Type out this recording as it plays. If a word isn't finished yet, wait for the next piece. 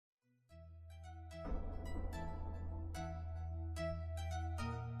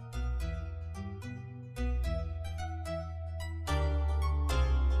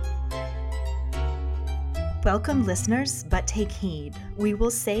Welcome, listeners, but take heed. We will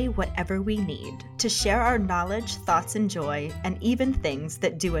say whatever we need to share our knowledge, thoughts, and joy, and even things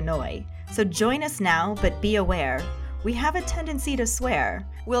that do annoy. So join us now, but be aware. We have a tendency to swear.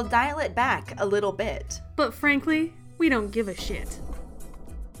 We'll dial it back a little bit. But frankly, we don't give a shit.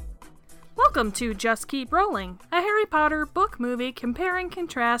 Welcome to Just Keep Rolling, a Harry Potter book movie compare and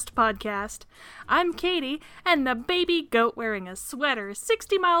contrast podcast. I'm Katie, and the baby goat wearing a sweater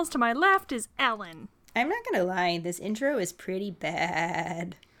 60 miles to my left is Ellen. I'm not gonna lie, this intro is pretty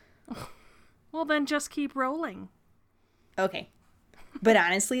bad. Well then just keep rolling. Okay. But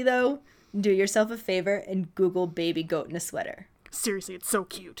honestly though, do yourself a favor and Google baby goat in a sweater. Seriously, it's so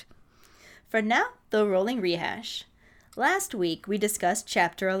cute. For now, the rolling rehash. Last week we discussed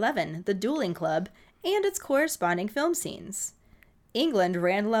Chapter 11, The Dueling Club, and its corresponding film scenes. England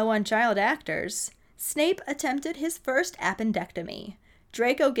ran low on child actors. Snape attempted his first appendectomy.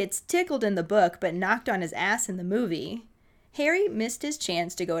 Draco gets tickled in the book but knocked on his ass in the movie. Harry missed his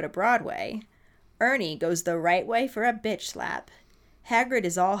chance to go to Broadway. Ernie goes the right way for a bitch slap. Hagrid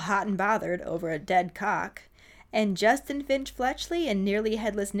is all hot and bothered over a dead cock. And Justin Finch-Fletchley and Nearly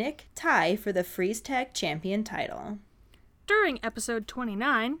Headless Nick tie for the Freeze Tag Champion title. During episode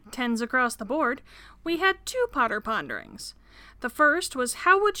 29, Tens Across the Board, we had two Potter ponderings. The first was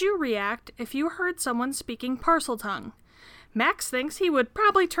how would you react if you heard someone speaking Parseltongue? Max thinks he would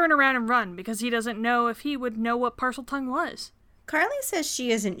probably turn around and run because he doesn't know if he would know what Parseltongue was. Carly says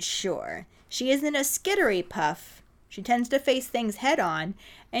she isn't sure. She isn't a skittery puff. She tends to face things head on,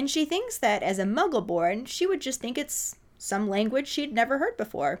 and she thinks that as a Muggle-born, she would just think it's some language she'd never heard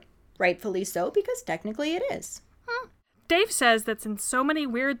before. Rightfully so, because technically it is. Dave says that since so many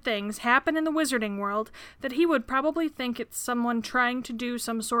weird things happen in the wizarding world, that he would probably think it's someone trying to do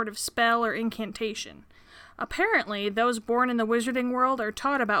some sort of spell or incantation. Apparently, those born in the wizarding world are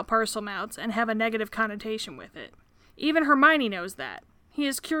taught about Parselmouths and have a negative connotation with it. Even Hermione knows that. He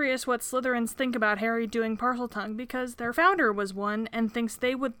is curious what Slytherins think about Harry doing Parseltongue because their founder was one and thinks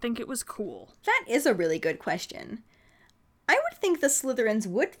they would think it was cool. That is a really good question. I would think the Slytherins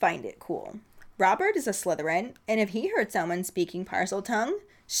would find it cool. Robert is a Slytherin, and if he heard someone speaking Parseltongue,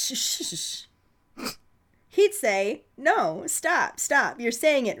 shh, he'd say, no, stop, you're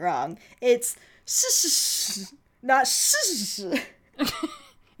saying it wrong. It's shh, not shh.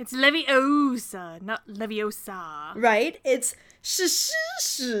 It's Leviosa, not Leviosa. Right? It's shh,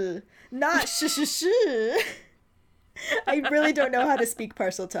 not shh. I really don't know how to speak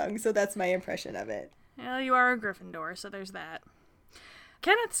Parseltongue, so that's my impression of it. Well, you are a Gryffindor, so there's that.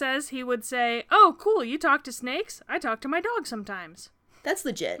 Kenneth says he would say, oh, cool, you talk to snakes? I talk to my dog sometimes. That's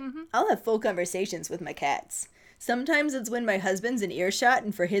legit. I'll have full conversations with my cats. Sometimes it's when my husband's in earshot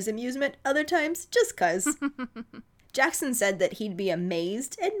and for his amusement, other times just 'cause. Jackson said that he'd be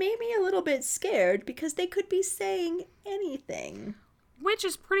amazed and maybe a little bit scared because they could be saying anything. Which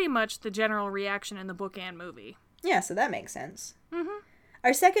is pretty much the general reaction in the book and movie. Yeah, so that makes sense.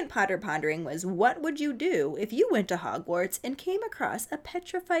 Our second Potter pondering was, what would you do if you went to Hogwarts and came across a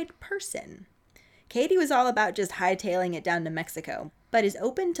petrified person? Katie was all about just hightailing it down to Mexico, but is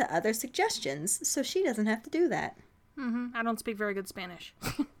open to other suggestions, so she doesn't have to do that. I don't speak very good Spanish.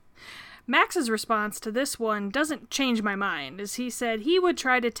 Max's response to this one doesn't change my mind, as he said he would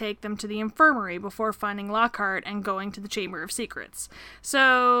try to take them to the infirmary before finding Lockhart and going to the Chamber of Secrets.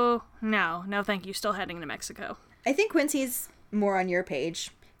 So, no thank you, still heading to Mexico. I think Quincy's more on your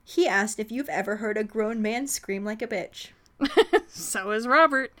page. He asked if you've ever heard a grown man scream like a bitch. So is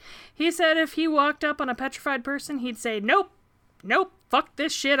Robert. He said if he walked up on a petrified person, he'd say, nope, fuck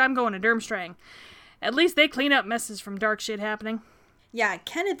this shit, I'm going to Durmstrang. At least they clean up messes from dark shit happening. Yeah,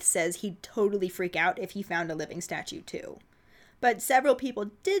 Kenneth says he'd totally freak out if he found a living statue too. But several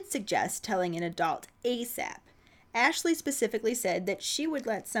people did suggest telling an adult ASAP. Ashley specifically said that she would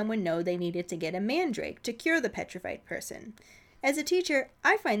let someone know they needed to get a mandrake to cure the petrified person. As a teacher,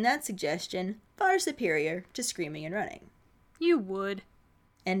 I find that suggestion far superior to screaming and running. You would.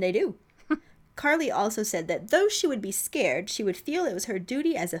 And they do. Carly also said that though she would be scared, she would feel it was her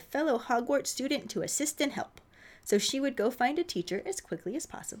duty as a fellow Hogwarts student to assist and help. So she would go find a teacher as quickly as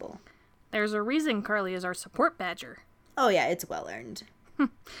possible. There's a reason Carly is our support badger. Oh yeah, it's well earned.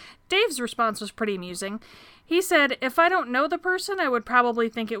 Dave's response was pretty amusing. He said, if I don't know the person, I would probably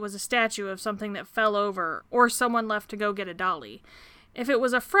think it was a statue of something that fell over, or someone left to go get a dolly. If it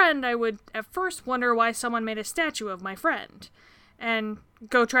was a friend, I would at first wonder why someone made a statue of my friend, and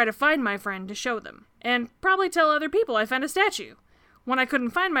go try to find my friend to show them, and probably tell other people I found a statue. When I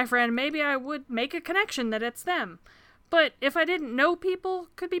couldn't find my friend, maybe I would make a connection that it's them. But if I didn't know people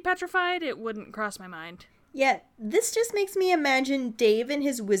could be petrified, it wouldn't cross my mind. Yeah, this just makes me imagine Dave in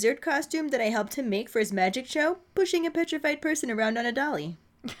his wizard costume that I helped him make for his magic show, pushing a petrified person around on a dolly.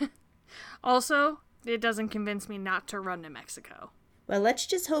 Also, it doesn't convince me not to run to Mexico. Well, let's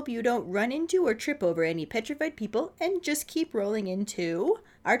just hope you don't run into or trip over any petrified people and just keep rolling into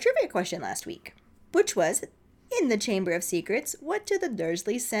our trivia question last week, which was, in the Chamber of Secrets, what do the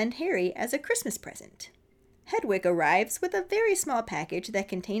Dursleys send Harry as a Christmas present? Hedwig arrives with a very small package that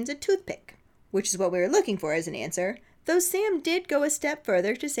contains a toothpick, which is what we were looking for as an answer, though Sam did go a step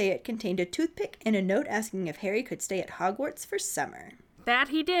further to say it contained a toothpick and a note asking if Harry could stay at Hogwarts for summer. That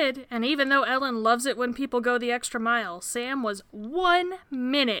he did, and even though Ellen loves it when people go the extra mile, Sam was 1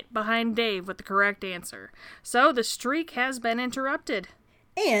 minute behind Dave with the correct answer. So the streak has been interrupted.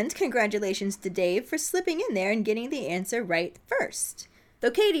 And congratulations to Dave for slipping in there and getting the answer right first. Though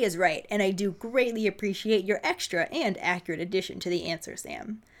Katie is right, and I do greatly appreciate your extra and accurate addition to the answer,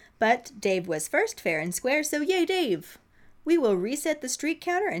 Sam. But Dave was first, fair and square, so yay, Dave! We will reset the streak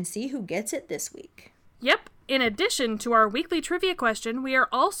counter and see who gets it this week. Yep. In addition to our weekly trivia question, we are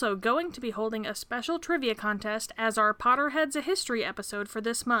also going to be holding a special trivia contest as our Potterheads a History episode for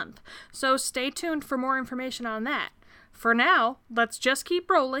this month, so stay tuned for more information on that. For now, let's just keep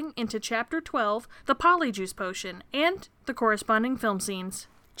rolling into Chapter 12, the Polyjuice Potion, and the corresponding film scenes.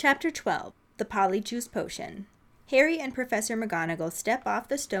 Chapter 12, the Polyjuice Potion. Harry and Professor McGonagall step off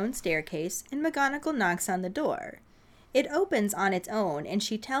the stone staircase, and McGonagall knocks on the door. It opens on its own, and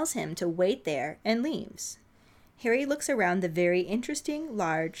she tells him to wait there and leaves. Harry looks around the very interesting,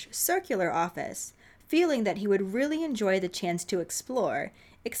 large, circular office, feeling that he would really enjoy the chance to explore,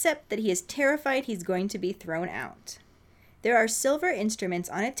 except that he is terrified he's going to be thrown out. There are silver instruments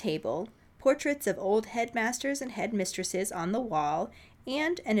on a table, portraits of old headmasters and headmistresses on the wall,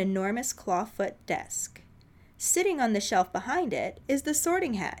 and an enormous clawfoot desk. Sitting on the shelf behind it is the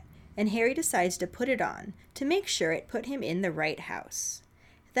sorting hat, and Harry decides to put it on to make sure it put him in the right house.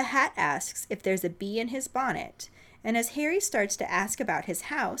 The hat asks if there's a bee in his bonnet, and as Harry starts to ask about his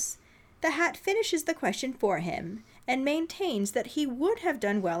house, the hat finishes the question for him and maintains that he would have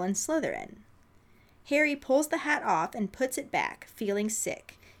done well in Slytherin. Harry pulls the hat off and puts it back, feeling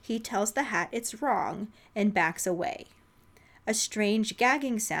sick. He tells the hat it's wrong and backs away. A strange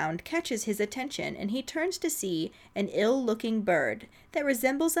gagging sound catches his attention, and he turns to see an ill-looking bird that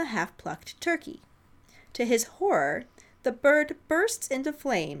resembles a half-plucked turkey. To his horror, the bird bursts into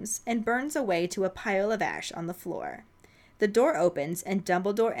flames and burns away to a pile of ash on the floor. The door opens and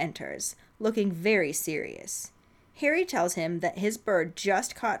Dumbledore enters, looking very serious. Harry tells him that his bird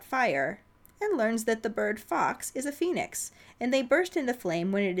just caught fire and learns that the bird Fox is a phoenix, and they burst into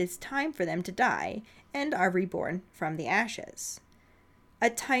flame when it is time for them to die and are reborn from the ashes.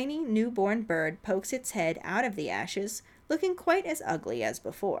 A tiny newborn bird pokes its head out of the ashes, looking quite as ugly as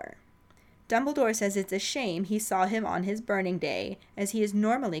before. Dumbledore says it's a shame he saw him on his burning day, as he is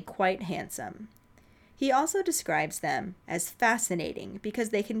normally quite handsome. He also describes them as fascinating because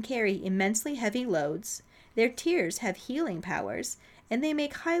they can carry immensely heavy loads, their tears have healing powers, and they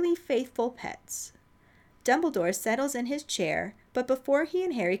make highly faithful pets. Dumbledore settles in his chair, but before he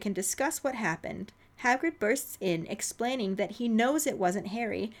and Harry can discuss what happened, Hagrid bursts in explaining that he knows it wasn't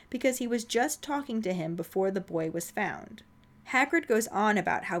Harry because he was just talking to him before the boy was found. Hagrid goes on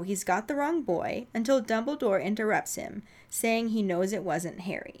about how he's got the wrong boy until Dumbledore interrupts him, saying he knows it wasn't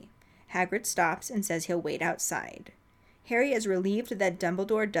Harry. Hagrid stops and says he'll wait outside. Harry is relieved that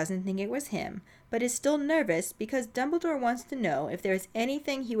Dumbledore doesn't think it was him, but is still nervous because Dumbledore wants to know if there is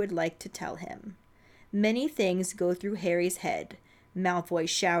anything he would like to tell him. Many things go through Harry's head. Malfoy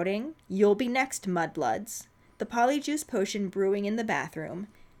shouting, "You'll be next, mudbloods," the Polyjuice Potion brewing in the bathroom,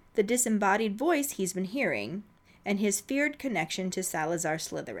 the disembodied voice he's been hearing, and his feared connection to Salazar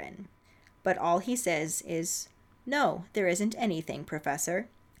Slytherin. But all he says is, "No, there isn't anything, Professor."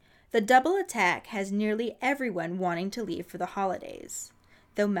 The double attack has nearly everyone wanting to leave for the holidays,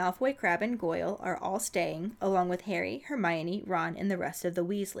 though Malfoy, Crabbe, and Goyle are all staying, along with Harry, Hermione, Ron, and the rest of the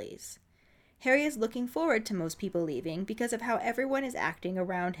Weasleys. Harry is looking forward to most people leaving because of how everyone is acting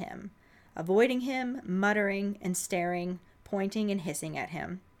around him, avoiding him, muttering and staring, pointing and hissing at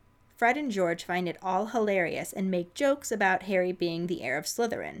him. Fred and George find it all hilarious and make jokes about Harry being the heir of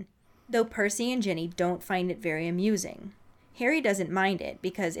Slytherin, though Percy and Ginny don't find it very amusing. Harry doesn't mind it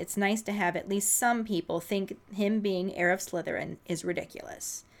because it's nice to have at least some people think him being heir of Slytherin is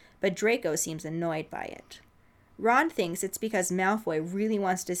ridiculous, but Draco seems annoyed by it. Ron thinks it's because Malfoy really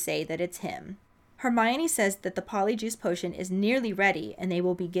wants to say that it's him. Hermione says that the Polyjuice Potion is nearly ready and they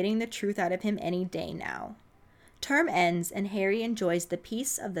will be getting the truth out of him any day now. Term ends and Harry enjoys the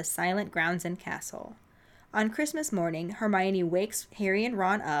peace of the silent grounds and castle. On Christmas morning, Hermione wakes Harry and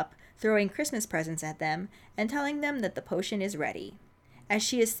Ron up, throwing Christmas presents at them and telling them that the potion is ready. As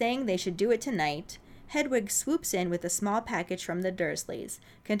she is saying they should do it tonight, Hedwig swoops in with a small package from the Dursleys,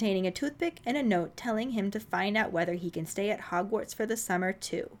 containing a toothpick and a note telling him to find out whether he can stay at Hogwarts for the summer,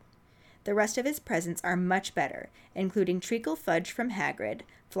 too. The rest of his presents are much better, including treacle fudge from Hagrid,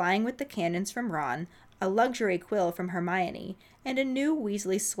 flying with the cannons from Ron, a luxury quill from Hermione, and a new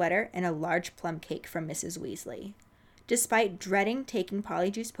Weasley sweater and a large plum cake from Mrs. Weasley. Despite dreading taking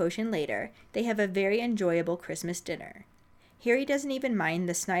Polyjuice Potion later, they have a very enjoyable Christmas dinner. Harry doesn't even mind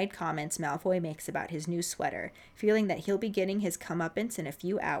the snide comments Malfoy makes about his new sweater, feeling that he'll be getting his comeuppance in a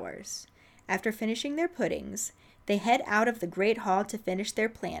few hours. After finishing their puddings, they head out of the Great Hall to finish their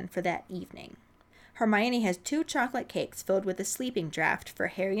plan for that evening. Hermione has 2 chocolate cakes filled with a sleeping draught for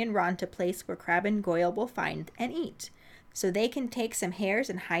Harry and Ron to place where Crabbe and Goyle will find and eat, so they can take some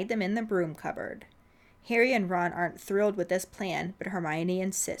hairs and hide them in the broom cupboard. Harry and Ron aren't thrilled with this plan, but Hermione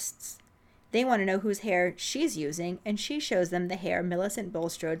insists. They want to know whose hair she's using, and she shows them the hair Millicent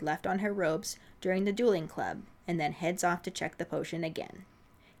Bulstrode left on her robes during the dueling club, and then heads off to check the potion again.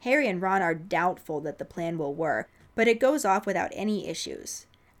 Harry and Ron are doubtful that the plan will work, but it goes off without any issues.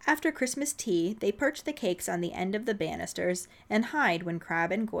 After Christmas tea, they perch the cakes on the end of the banisters and hide when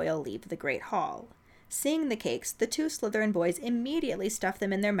Crabbe and Goyle leave the Great Hall. Seeing the cakes, the 2 Slytherin boys immediately stuff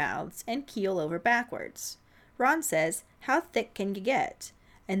them in their mouths and keel over backwards. Ron says, "How thick can you get?"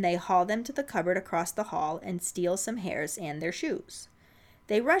 and they haul them to the cupboard across the hall and steal some hairs and their shoes.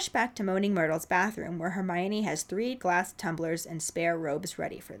 They rush back to Moaning Myrtle's bathroom, where Hermione has 3 glass tumblers and spare robes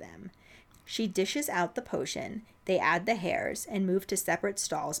ready for them. She dishes out the potion, they add the hairs, and move to separate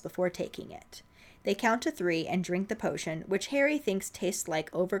stalls before taking it. They count to 3 and drink the potion, which Harry thinks tastes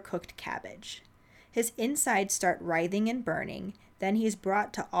like overcooked cabbage. His insides start writhing and burning, then he's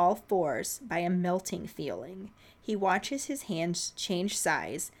brought to all fours by a melting feeling. He watches his hands change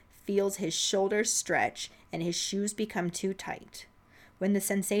size, feels his shoulders stretch, and his shoes become too tight. When the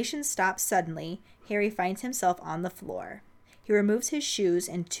sensation stops suddenly, Harry finds himself on the floor. He removes his shoes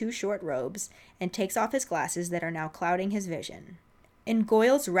and 2 short robes, and takes off his glasses that are now clouding his vision. In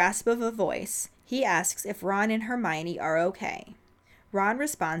Goyle's rasp of a voice, he asks if Ron and Hermione are okay. Ron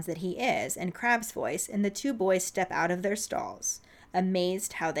responds that he is, in Crabbe's voice, and the 2 boys step out of their stalls,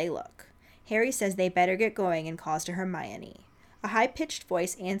 amazed how they look. Harry says they better get going and calls to Hermione. A high-pitched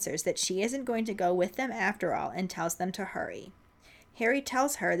voice answers that she isn't going to go with them after all and tells them to hurry. Harry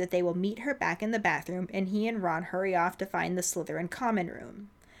tells her that they will meet her back in the bathroom, and he and Ron hurry off to find the Slytherin common room,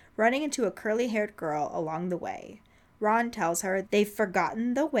 running into a curly-haired girl along the way. Ron tells her they've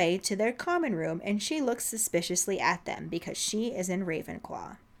forgotten the way to their common room, and she looks suspiciously at them because she is in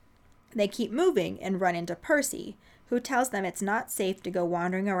Ravenclaw. They keep moving and run into Percy, who tells them it's not safe to go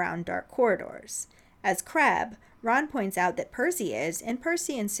wandering around dark corridors. As Crabbe, Ron points out that Percy is, and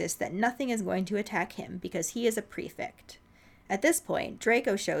Percy insists that nothing is going to attack him because he is a prefect. At this point,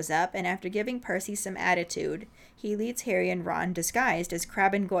 Draco shows up, and after giving Percy some attitude, he leads Harry and Ron disguised as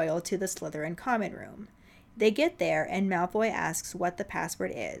Crabbe and Goyle to the Slytherin common room. They get there, and Malfoy asks what the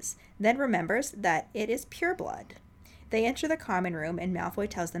password is, then remembers that it is pureblood. They enter the common room, and Malfoy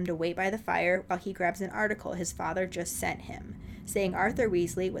tells them to wait by the fire while he grabs an article his father just sent him, saying Arthur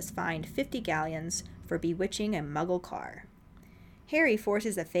Weasley was fined 50 galleons for bewitching a Muggle car. Harry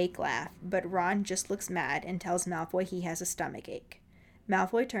forces a fake laugh, but Ron just looks mad and tells Malfoy he has a stomachache.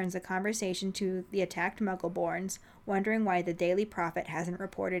 Malfoy turns the conversation to the attacked Muggleborns, wondering why the Daily Prophet hasn't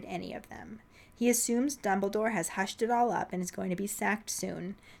reported any of them. He assumes Dumbledore has hushed it all up and is going to be sacked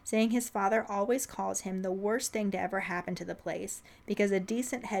soon, saying his father always calls him the worst thing to ever happen to the place, because a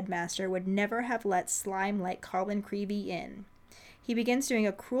decent headmaster would never have let slime like Colin Creevey in. He begins doing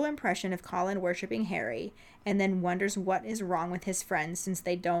a cruel impression of Colin worshipping Harry, and then wonders what is wrong with his friends since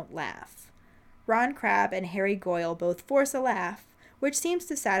they don't laugh. Ron Crabbe and Harry Goyle both force a laugh, which seems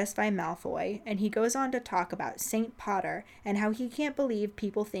to satisfy Malfoy, and he goes on to talk about St. Potter and how he can't believe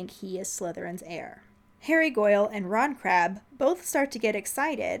people think he is Slytherin's heir. Harry Goyle and Ron Crabbe both start to get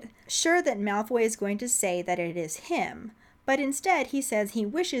excited, sure that Malfoy is going to say that it is him, but instead he says he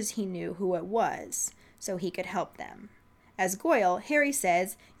wishes he knew who it was, so he could help them. As Goyle, Harry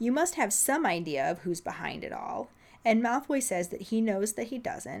says, "You must have some idea of who's behind it all," and Malfoy says that he knows that he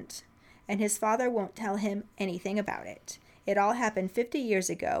doesn't, and his father won't tell him anything about it. It all happened 50 years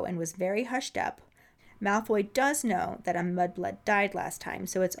ago and was very hushed up. Malfoy does know that a mudblood died last time,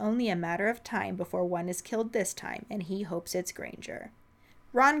 so it's only a matter of time before one is killed this time, and he hopes it's Granger.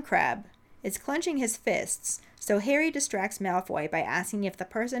 Ron Crabbe is clenching his fists, so Harry distracts Malfoy by asking if the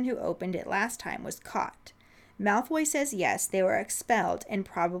person who opened it last time was caught. Malfoy says yes, they were expelled and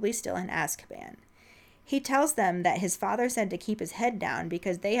probably still in Azkaban. He tells them that his father said to keep his head down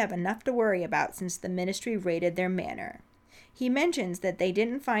because they have enough to worry about since the ministry raided their manor. He mentions that they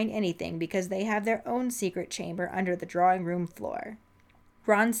didn't find anything because they have their own secret chamber under the drawing room floor.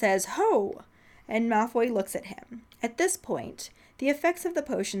 Ron says, "Ho!" and Malfoy looks at him. At this point, the effects of the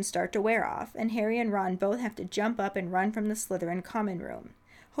potion start to wear off, and Harry and Ron both have to jump up and run from the Slytherin common room,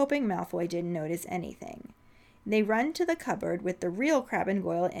 hoping Malfoy didn't notice anything. They run to the cupboard with the real Crabbe and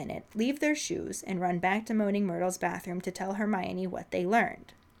Goyle in it, leave their shoes, and run back to Moaning Myrtle's bathroom to tell Hermione what they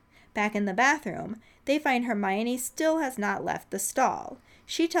learned. Back in the bathroom, they find Hermione still has not left the stall.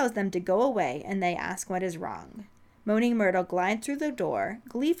 She tells them to go away, and they ask what is wrong. Moaning Myrtle glides through the door,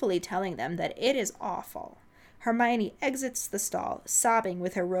 gleefully telling them that it is awful. Hermione exits the stall, sobbing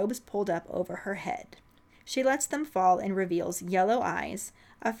with her robes pulled up over her head. She lets them fall and reveals yellow eyes,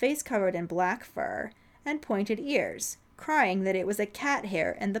 a face covered in black fur, and pointed ears, crying that it was a cat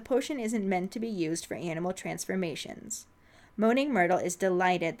hair and the potion isn't meant to be used for animal transformations. Moaning Myrtle is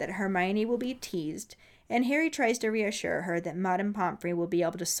delighted that Hermione will be teased, and Harry tries to reassure her that Madame Pomfrey will be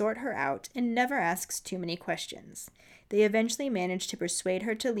able to sort her out and never asks too many questions. They eventually manage to persuade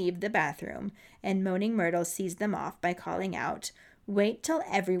her to leave the bathroom, and Moaning Myrtle sees them off by calling out, "Wait till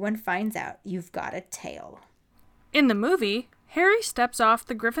everyone finds out you've got a tail." In the movie, Harry steps off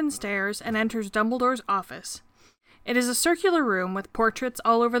the Griffin stairs and enters Dumbledore's office. It is a circular room with portraits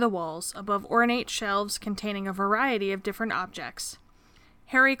all over the walls, above ornate shelves containing a variety of different objects.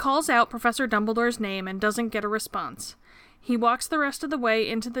 Harry calls out Professor Dumbledore's name and doesn't get a response. He walks the rest of the way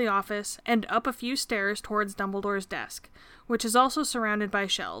into the office and up a few stairs towards Dumbledore's desk, which is also surrounded by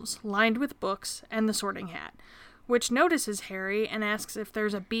shelves, lined with books and the Sorting Hat, which notices Harry and asks if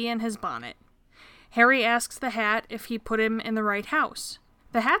there's a bee in his bonnet. Harry asks the hat if he put him in the right house.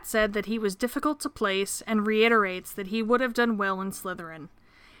 The hat said that he was difficult to place and reiterates that he would have done well in Slytherin.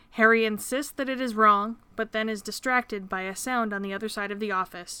 Harry insists that it is wrong, but then is distracted by a sound on the other side of the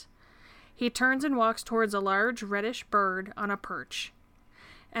office. He turns and walks towards a large reddish bird on a perch.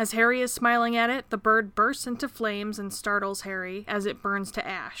 As Harry is smiling at it, the bird bursts into flames and startles Harry as it burns to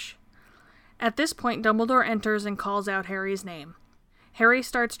ash. At this point, Dumbledore enters and calls out Harry's name. Harry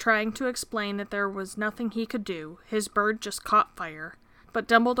starts trying to explain that there was nothing he could do, his bird just caught fire, but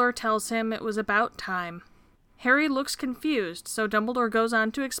Dumbledore tells him it was about time. Harry looks confused, so Dumbledore goes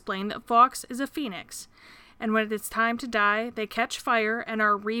on to explain that Fawkes is a phoenix, and when it's time to die, they catch fire and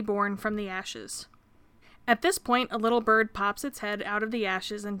are reborn from the ashes. At this point, a little bird pops its head out of the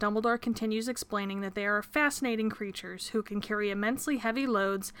ashes, and Dumbledore continues explaining that they are fascinating creatures who can carry immensely heavy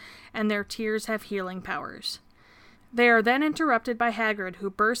loads, and their tears have healing powers. They are then interrupted by Hagrid, who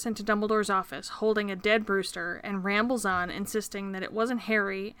bursts into Dumbledore's office, holding a dead rooster, and rambles on, insisting that it wasn't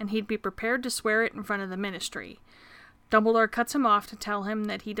Harry, and he'd be prepared to swear it in front of the Ministry. Dumbledore cuts him off to tell him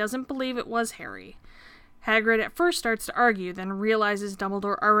that he doesn't believe it was Harry. Hagrid at first starts to argue, then realizes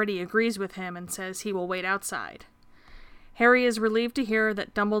Dumbledore already agrees with him and says he will wait outside. Harry is relieved to hear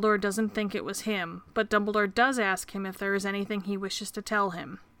that Dumbledore doesn't think it was him, but Dumbledore does ask him if there is anything he wishes to tell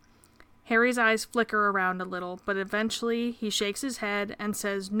him. Harry's eyes flicker around a little, but eventually he shakes his head and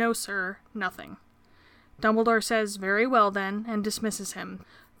says, "No, sir, nothing." Dumbledore says, "Very well then," and dismisses him,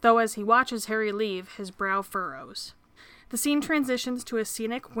 though as he watches Harry leave, his brow furrows. The scene transitions to a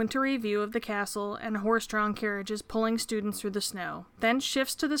scenic, wintry view of the castle and horse-drawn carriages pulling students through the snow, then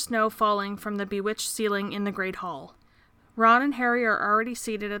shifts to the snow falling from the bewitched ceiling in the Great Hall. Ron and Harry are already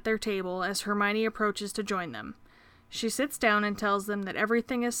seated at their table as Hermione approaches to join them. She sits down and tells them that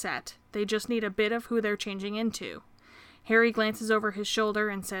everything is set, they just need a bit of who they're changing into. Harry glances over his shoulder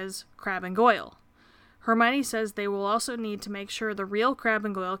and says, "Crabbe and Goyle." Hermione says they will also need to make sure the real Crabbe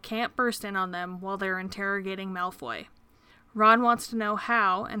and Goyle can't burst in on them while they're interrogating Malfoy. Ron wants to know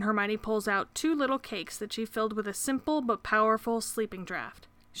how, and Hermione pulls out 2 little cakes that she filled with a simple but powerful sleeping draught.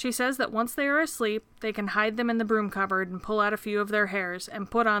 She says that once they are asleep, they can hide them in the broom cupboard and pull out a few of their hairs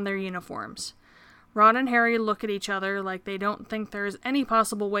and put on their uniforms. Ron and Harry look at each other like they don't think there is any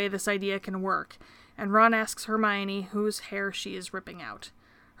possible way this idea can work, and Ron asks Hermione whose hair she is ripping out.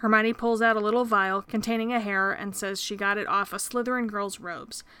 Hermione pulls out a little vial containing a hair and says she got it off a Slytherin girl's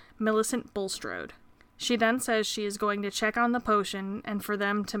robes, Millicent Bulstrode. She then says she is going to check on the potion and for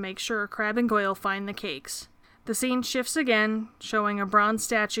them to make sure Crabbe and Goyle find the cakes. The scene shifts again, showing a bronze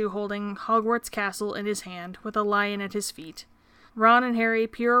statue holding Hogwarts Castle in his hand with a lion at his feet. Ron and Harry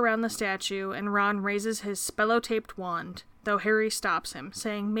peer around the statue, and Ron raises his spellotaped wand, though Harry stops him,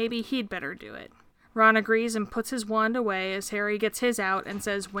 saying maybe he'd better do it. Ron agrees and puts his wand away as Harry gets his out and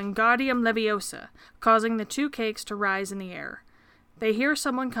says Wingardium Leviosa, causing the 2 cakes to rise in the air. They hear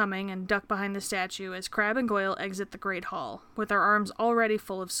someone coming and duck behind the statue as Crabbe and Goyle exit the Great Hall, with their arms already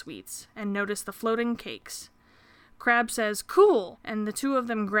full of sweets, and notice the floating cakes. Crabbe says, "Cool!" and the two of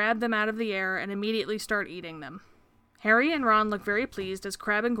them grab them out of the air and immediately start eating them. Harry and Ron look very pleased as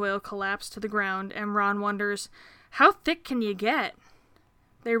Crabbe and Goyle collapse to the ground, and Ron wonders, "How thick can you get?"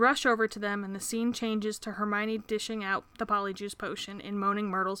 They rush over to them, and the scene changes to Hermione dishing out the Polyjuice potion in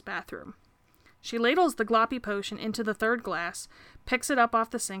Moaning Myrtle's bathroom. She ladles the gloppy potion into the third glass, picks it up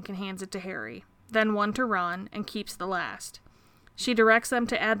off the sink and hands it to Harry, then one to Ron, and keeps the last. She directs them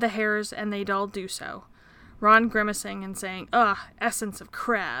to add the hairs, and they all do so, Ron grimacing and saying, "Ugh, essence of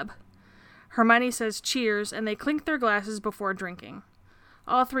Crabbe." Hermione says cheers, and they clink their glasses before drinking.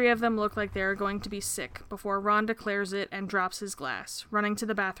 All three of them look like they are going to be sick before Ron declares it and drops his glass, running to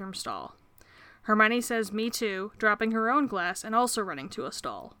the bathroom stall. Hermione says me too, dropping her own glass and also running to a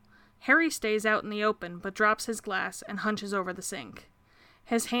stall. Harry stays out in the open, but drops his glass and hunches over the sink.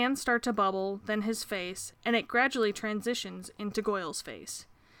 His hands start to bubble, then his face, and it gradually transitions into Goyle's face.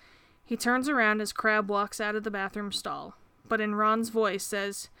 He turns around as Crabbe walks out of the bathroom stall, but in Ron's voice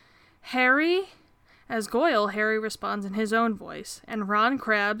says, "Harry?" As Goyle, Harry responds in his own voice, and Ron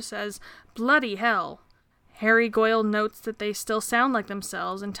Crabbe says, "Bloody hell." Harry Goyle notes that they still sound like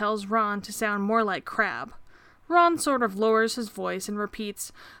themselves and tells Ron to sound more like Crabbe. Ron sort of lowers his voice and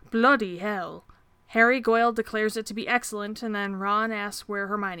repeats, "Bloody hell." Harry Goyle declares it to be excellent, and then Ron asks where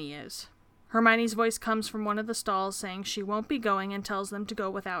Hermione is. Hermione's voice comes from one of the stalls saying she won't be going and tells them to go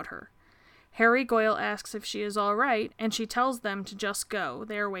without her. Harry Goyle asks if she is all right, and she tells them to just go.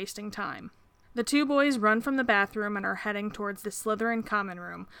 They are wasting time. The two boys run from the bathroom and are heading towards the Slytherin common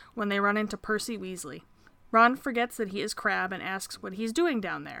room when they run into Percy Weasley. Ron forgets that he is Crabbe and asks what he's doing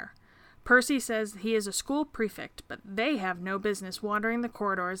down there. Percy says he is a school prefect, but they have no business wandering the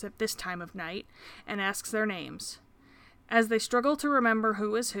corridors at this time of night, and asks their names. As they struggle to remember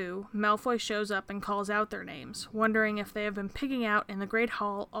who is who, Malfoy shows up and calls out their names, wondering if they have been pigging out in the Great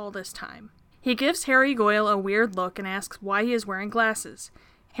Hall all this time. He gives Harry Goyle a weird look and asks why he is wearing glasses.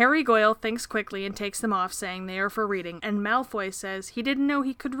 Harry Goyle thinks quickly and takes them off, saying they are for reading, and Malfoy says he didn't know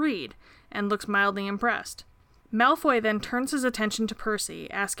he could read, and looks mildly impressed. Malfoy then turns his attention to Percy,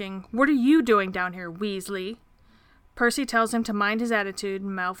 asking, "What are you doing down here, Weasley?" Percy tells him to mind his attitude,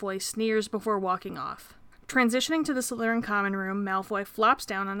 and Malfoy sneers before walking off. Transitioning to the Slytherin common room, Malfoy flops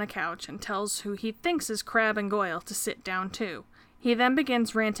down on a couch and tells who he thinks is Crabbe and Goyle to sit down too. He then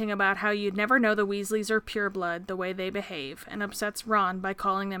begins ranting about how you'd never know the Weasleys are pureblood the way they behave, and upsets Ron by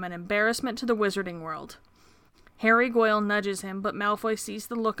calling them an embarrassment to the wizarding world. Harry Goyle nudges him, but Malfoy sees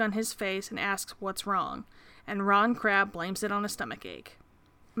the look on his face and asks what's wrong, and Ron Crabbe blames it on a stomachache.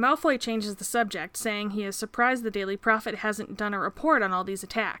 Malfoy changes the subject, saying he is surprised the Daily Prophet hasn't done a report on all these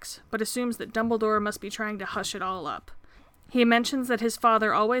attacks, but assumes that Dumbledore must be trying to hush it all up. He mentions that his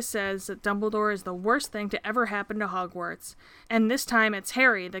father always says that Dumbledore is the worst thing to ever happen to Hogwarts, and this time it's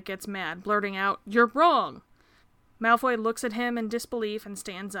Harry that gets mad, blurting out, "You're wrong!" Malfoy looks at him in disbelief and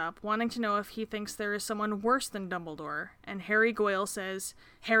stands up, wanting to know if he thinks there is someone worse than Dumbledore, and Harry Goyle says,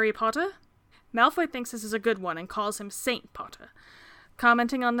 "Harry Potter?" Malfoy thinks this is a good one and calls him Saint Potter,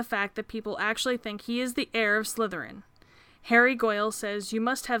 commenting on the fact that people actually think he is the heir of Slytherin. Harry Goyle says you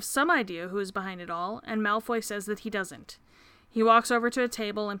must have some idea who is behind it all, and Malfoy says that he doesn't. He walks over to a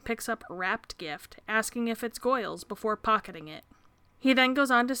table and picks up a wrapped gift, asking if it's Goyle's before pocketing it. He then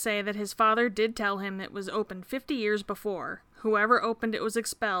goes on to say that his father did tell him it was opened 50 years before. Whoever opened it was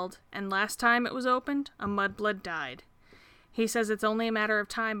expelled, and last time it was opened, a mudblood died. He says it's only a matter of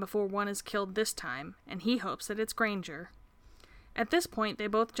time before one is killed this time, and he hopes that it's Granger. At this point, they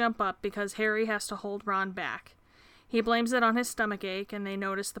both jump up because Harry has to hold Ron back. He blames it on his stomachache, and they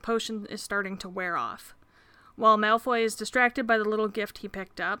notice the potion is starting to wear off. While Malfoy is distracted by the little gift he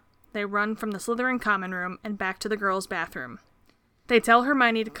picked up, they run from the Slytherin common room and back to the girls' bathroom. They tell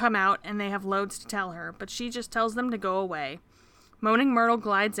Hermione to come out, and they have loads to tell her, but she just tells them to go away. Moaning Myrtle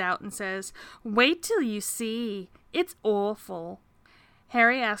glides out and says, "Wait till you see. It's awful."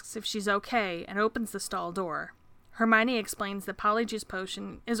 Harry asks if she's okay and opens the stall door. Hermione explains that Polyjuice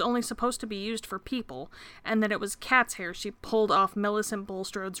potion is only supposed to be used for people, and that it was cat's hair she pulled off Millicent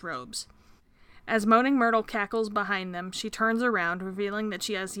Bulstrode's robes. As Moaning Myrtle cackles behind them, she turns around, revealing that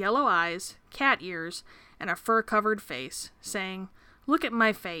she has yellow eyes, cat ears, and a fur-covered face, saying, "Look at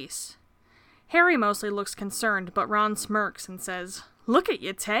my face." Harry mostly looks concerned, but Ron smirks and says, "Look at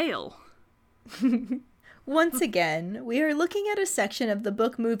your tail." Once again, we are looking at a section of the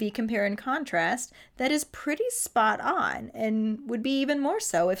book-movie compare and contrast that is pretty spot on, and would be even more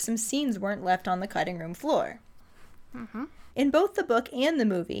so if some scenes weren't left on the cutting room floor. Mm-hmm. In both the book and the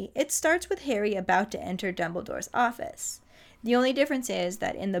movie, it starts with Harry about to enter Dumbledore's office. The only difference is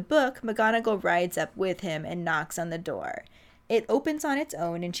that in the book, McGonagall rides up with him and knocks on the door. It opens on its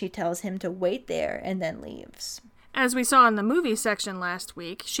own and she tells him to wait there and then leaves. As we saw in the movie section last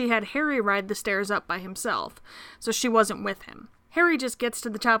week, she had Harry ride the stairs up by himself, so she wasn't with him. Harry just gets to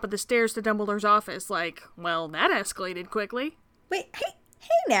the top of the stairs to Dumbledore's office like, well, that escalated quickly. Wait, hey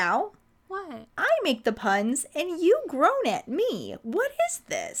now. What? I make the puns and you groan at me. What is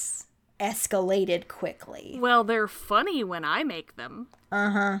this? Escalated quickly. Well, they're funny when I make them.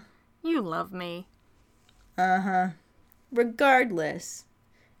 Uh-huh. You love me. Uh-huh. Regardless,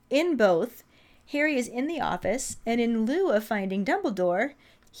 in both, Harry is in the office, and in lieu of finding Dumbledore,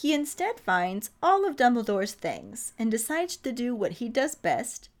 he instead finds all of Dumbledore's things and decides to do what he does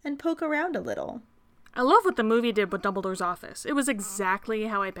best and poke around a little. I love what the movie did with Dumbledore's office. It was exactly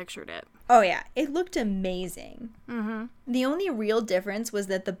how I pictured it. Oh yeah, it looked amazing. Mm-hmm. The only real difference was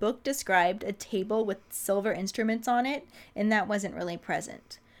that the book described a table with silver instruments on it, and that wasn't really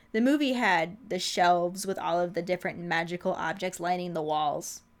present. The movie had the shelves with all of the different magical objects lining the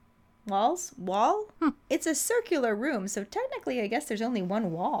walls. Walls? Wall? It's a circular room, so technically I guess there's only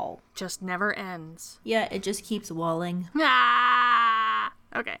one wall. Just never ends. Yeah, it just keeps walling. Ah!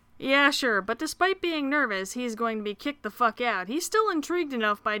 Okay. Yeah, sure, but despite being nervous he's going to be kicked the fuck out, he's still intrigued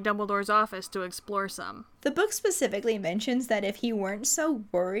enough by Dumbledore's office to explore some. The book specifically mentions that if he weren't so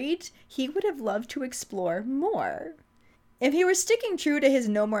worried, he would have loved to explore more. If he were sticking true to his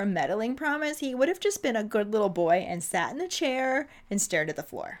no more meddling promise, he would have just been a good little boy and sat in the chair and stared at the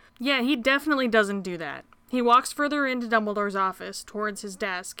floor. Yeah, he definitely doesn't do that. He walks further into Dumbledore's office, towards his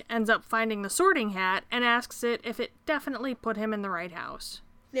desk, ends up finding the Sorting Hat, and asks it if it definitely put him in the right house.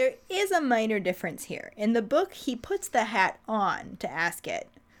 There is a minor difference here. In the book, he puts the hat on to ask it,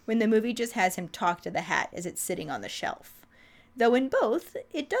 when the movie just has him talk to the hat as it's sitting on the shelf. Though in both,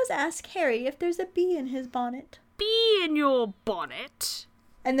 it does ask Harry if there's a bee in his bonnet. Bee in your bonnet?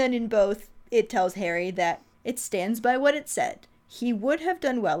 And then in both, it tells Harry that it stands by what it said. He would have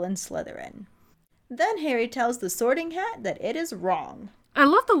done well in Slytherin. Then Harry tells the Sorting Hat that it is wrong. I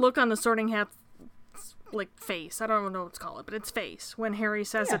love the look on the Sorting Hat's, face. I don't know what to call it, but it's face. When Harry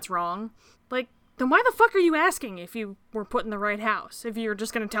says it's wrong. Then why the fuck are you asking if you were put in the right house? If you're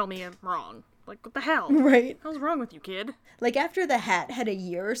just gonna tell me I'm wrong. What the hell? Right. What's wrong with you, kid? After the hat had a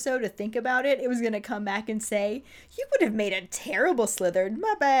year or so to think about it, it was going to come back and say, you would have made a terrible Slytherin,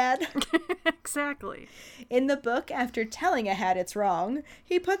 my bad. Exactly. In the book, after telling a hat it's wrong,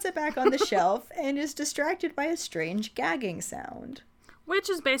 he puts it back on the shelf and is distracted by a strange gagging sound. Which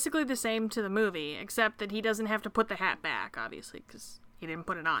is basically the same to the movie, except that he doesn't have to put the hat back, obviously, because he didn't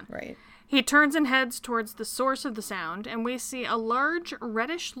put it on. Right. He turns and heads towards the source of the sound, and we see a large,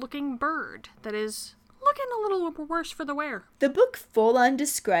 reddish-looking bird that is looking a little worse for the wear. The book full-on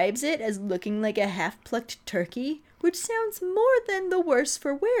describes it as looking like a half-plucked turkey, which sounds more than the worse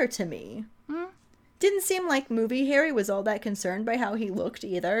for wear to me. Didn't seem like movie Harry was all that concerned by how he looked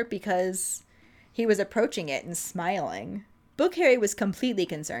either, because he was approaching it and smiling. Book Harry was completely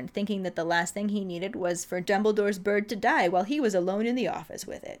concerned, thinking that the last thing he needed was for Dumbledore's bird to die while he was alone in the office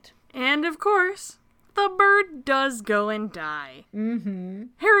with it. And of course, the bird does go and die. Mm-hmm.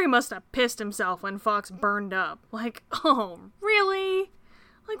 Harry must have pissed himself when Fawkes burned up. Oh, really?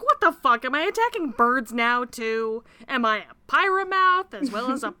 What the fuck? Am I attacking birds now, too? Am I a Pyromouth as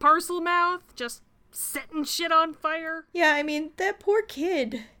well as a Parselmouth? Just setting shit on fire? Yeah, I mean, that poor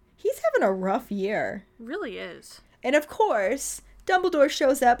kid. He's having a rough year. Really is. And of course, Dumbledore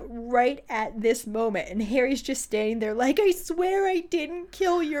shows up right at this moment, and Harry's just standing there like, I swear I didn't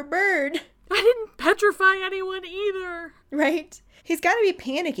kill your bird. I didn't petrify anyone either. Right? He's got to be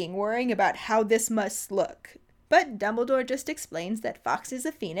panicking, worrying about how this must look. But Dumbledore just explains that Fawkes is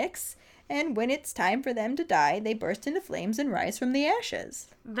a phoenix, and when it's time for them to die, they burst into flames and rise from the ashes.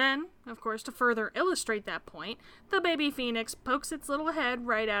 Then, of course, to further illustrate that point, the baby phoenix pokes its little head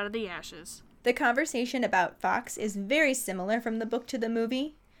right out of the ashes. The conversation about Fawkes is very similar from the book to the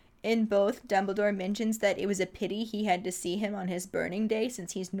movie. In both, Dumbledore mentions that it was a pity he had to see him on his burning day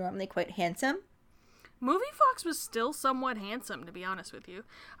since he's normally quite handsome. Movie Fawkes was still somewhat handsome, to be honest with you.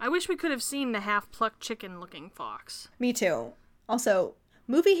 I wish we could have seen the half-plucked chicken-looking Fawkes. Me too. Also,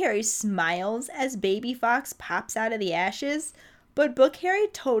 movie Harry smiles as baby Fawkes pops out of the ashes, but book Harry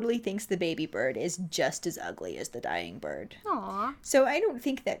totally thinks the baby bird is just as ugly as the dying bird. Aww. So I don't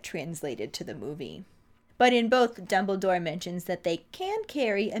think that translated to the movie. But in both, Dumbledore mentions that they can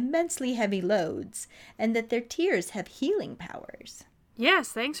carry immensely heavy loads, and that their tears have healing powers. Yes,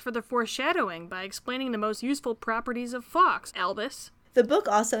 thanks for the foreshadowing by explaining the most useful properties of Fawkes, Albus. The book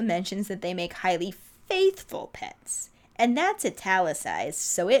also mentions that they make highly faithful pets, and that's italicized,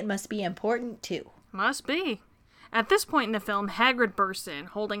 so it must be important too. Must be. At this point in the film, Hagrid bursts in,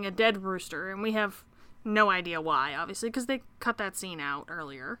 holding a dead rooster, and we have no idea why, obviously, because they cut that scene out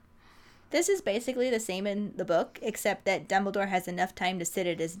earlier. This is basically the same in the book, except that Dumbledore has enough time to sit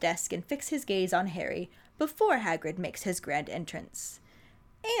at his desk and fix his gaze on Harry before Hagrid makes his grand entrance.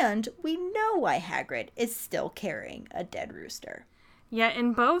 And we know why Hagrid is still carrying a dead rooster. Yet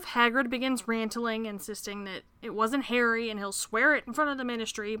in both, Hagrid begins ranting, insisting that it wasn't Harry, and he'll swear it in front of the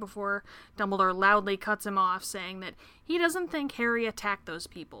Ministry before Dumbledore loudly cuts him off, saying that he doesn't think Harry attacked those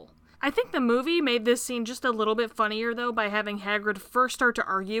people. I think the movie made this scene just a little bit funnier, though, by having Hagrid first start to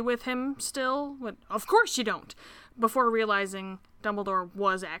argue with him still, with, "Of course you don't," before realizing Dumbledore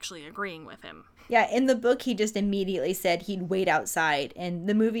was actually agreeing with him. Yeah, in the book, he just immediately said he'd wait outside, and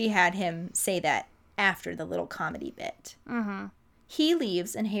the movie had him say that after the little comedy bit. Mm-hmm. He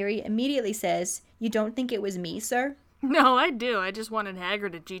leaves, and Harry immediately says, "You don't think it was me, sir?" No, I do. I just wanted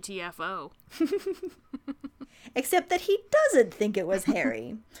Hagrid to GTFO. Except that he doesn't think it was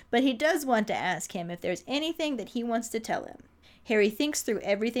Harry, but he does want to ask him if there's anything that he wants to tell him. Harry thinks through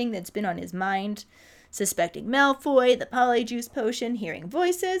everything that's been on his mind, suspecting Malfoy, the Polyjuice Potion, hearing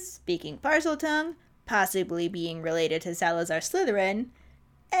voices, speaking Parseltongue, possibly being related to Salazar Slytherin,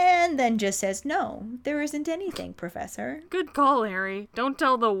 and then just says, "No, there isn't anything, Professor." Good call, Harry. Don't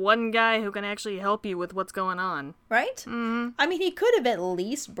tell the one guy who can actually help you with what's going on. Right? Mm-hmm. I mean, he could have at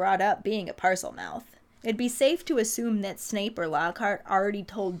least brought up being a Parselmouth. It'd be safe to assume that Snape or Lockhart already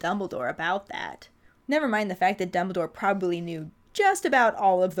told Dumbledore about that. Never mind the fact that Dumbledore probably knew just about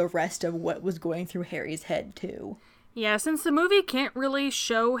all of the rest of what was going through Harry's head, too. Yeah, since the movie can't really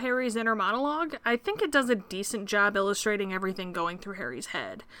show Harry's inner monologue, I think it does a decent job illustrating everything going through Harry's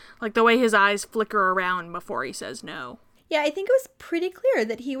head. Like the way his eyes flicker around before he says no. Yeah, I think it was pretty clear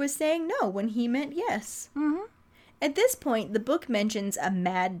that he was saying no when he meant yes. Mm-hmm. At this point, the book mentions a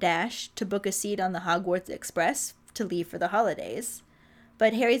mad dash to book a seat on the Hogwarts Express to leave for the holidays.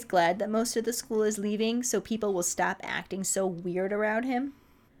 But Harry's glad that most of the school is leaving, so people will stop acting so weird around him.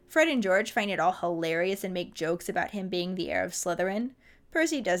 Fred and George find it all hilarious and make jokes about him being the heir of Slytherin.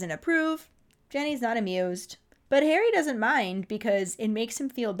 Percy doesn't approve. Jenny's not amused. But Harry doesn't mind because it makes him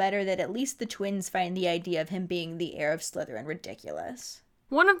feel better that at least the twins find the idea of him being the heir of Slytherin ridiculous.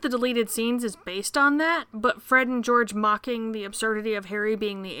 One of the deleted scenes is based on that, but Fred and George mocking the absurdity of Harry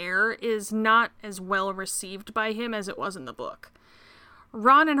being the heir is not as well received by him as it was in the book.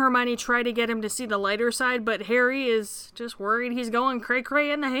 Ron and Hermione try to get him to see the lighter side, but Harry is just worried he's going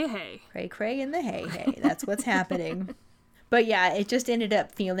cray-cray in the hay-hay. Cray-cray in the hay-hay. That's what's happening. But yeah, it just ended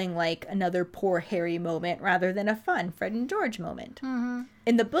up feeling like another poor Harry moment rather than a fun Fred and George moment. Mm-hmm.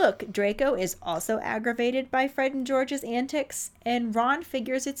 In the book, Draco is also aggravated by Fred and George's antics, and Ron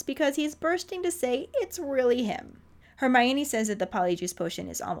figures it's because he's bursting to say it's really him. Hermione says that the Polyjuice Potion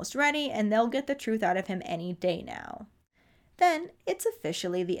is almost ready, and they'll get the truth out of him any day now. Then, it's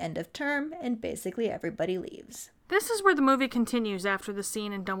officially the end of term, and basically everybody leaves. This is where the movie continues after the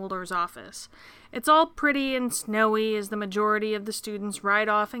scene in Dumbledore's office. It's all pretty and snowy as the majority of the students ride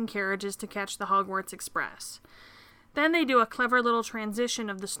off in carriages to catch the Hogwarts Express. Then they do a clever little transition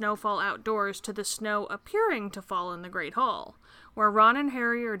of the snowfall outdoors to the snow appearing to fall in the Great Hall, where Ron and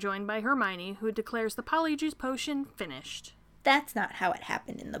Harry are joined by Hermione, who declares the Polyjuice Potion finished. That's not how it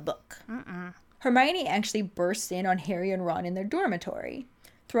happened in the book. Mm-mm. Hermione actually bursts in on Harry and Ron in their dormitory,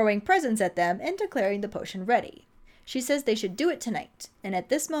 throwing presents at them and declaring the potion ready. She says they should do it tonight, and at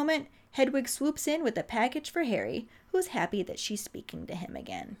this moment, Hedwig swoops in with a package for Harry, who's happy that she's speaking to him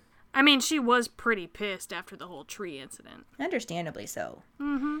again. I mean, she was pretty pissed after the whole tree incident. Understandably so.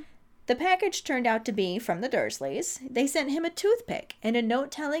 Mm-hmm. The package turned out to be from the Dursleys. They sent him a toothpick and a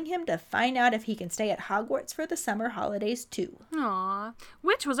note telling him to find out if he can stay at Hogwarts for the summer holidays too. Aww.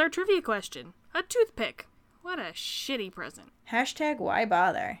 Which was our trivia question. A toothpick. What a shitty present. Hashtag why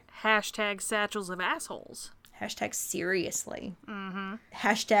bother? Hashtag satchels of assholes. Hashtag seriously. Mm-hmm.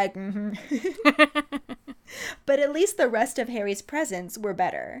 Hashtag mm-hmm. But at least the rest of Harry's presents were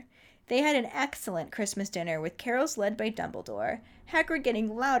better. They had an excellent Christmas dinner with carols led by Dumbledore, Hagrid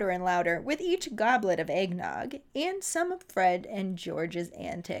getting louder and louder with each goblet of eggnog, and some of Fred and George's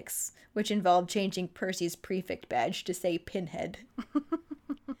antics, which involved changing Percy's prefect badge to say Pinhead.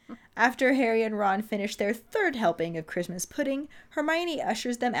 After Harry and Ron finish their third helping of Christmas pudding, Hermione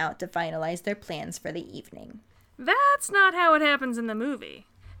ushers them out to finalize their plans for the evening. That's not how it happens in the movie.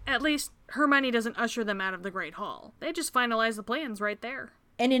 At least, Hermione doesn't usher them out of the Great Hall. They just finalize the plans right there.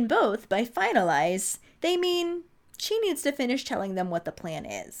 And in both, by finalize, they mean she needs to finish telling them what the plan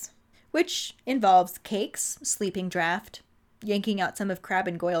is. Which involves cakes, sleeping draft, yanking out some of Crabbe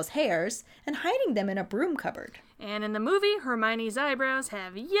and Goyle's hairs, and hiding them in a broom cupboard. And in the movie, Hermione's eyebrows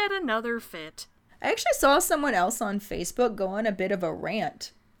have yet another fit. I actually saw someone else on Facebook go on a bit of a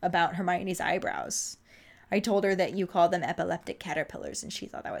rant about Hermione's eyebrows. I told her that you call them epileptic caterpillars, and she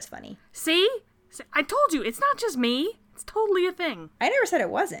thought that was funny. See? I told you, it's not just me. It's totally a thing. I never said it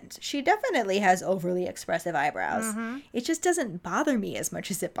wasn't. She definitely has overly expressive eyebrows. Mm-hmm. It just doesn't bother me as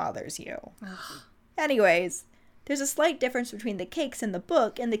much as it bothers you. Anyways, there's a slight difference between the cakes in the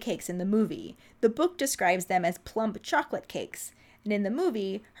book and the cakes in the movie. The book describes them as plump chocolate cakes. And in the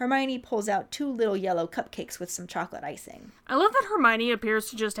movie, Hermione pulls out 2 little yellow cupcakes with some chocolate icing. I love that Hermione appears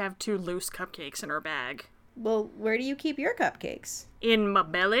to just have 2 loose cupcakes in her bag. Well, where do you keep your cupcakes? In my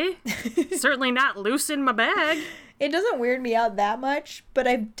belly? Certainly not loose in my bag. It doesn't weird me out that much, but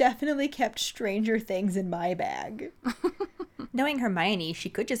I've definitely kept stranger things in my bag. Knowing Hermione, she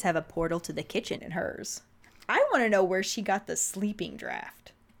could just have a portal to the kitchen in hers. I want to know where she got the sleeping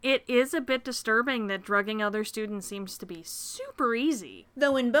draft. It is a bit disturbing that drugging other students seems to be super easy.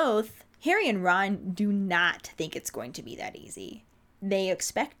 Though in both, Harry and Ron do not think it's going to be that easy. They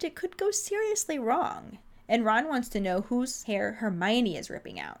expect it could go seriously wrong. And Ron wants to know whose hair Hermione is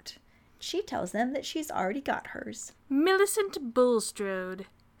ripping out. She tells them that she's already got hers. Millicent Bulstrode.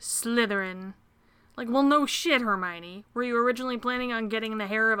 Slytherin. Like, well, no shit, Hermione. Were you originally planning on getting the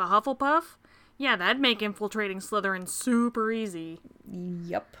hair of a Hufflepuff? Yeah, that'd make infiltrating Slytherin super easy.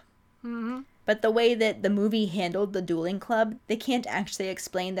 Yup. Mm-hmm. But the way that the movie handled the dueling club, they can't actually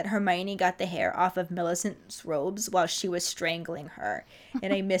explain that Hermione got the hair off of Millicent's robes while she was strangling her.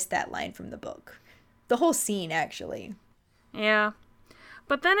 And I missed that line from the book. The whole scene, actually. Yeah.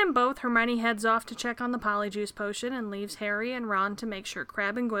 But then in both, Hermione heads off to check on the Polyjuice potion and leaves Harry and Ron to make sure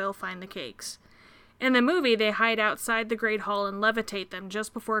Crabbe and Goyle find the cakes. In the movie, they hide outside the Great Hall and levitate them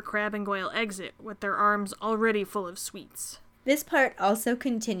just before Crabbe and Goyle exit, with their arms already full of sweets. This part also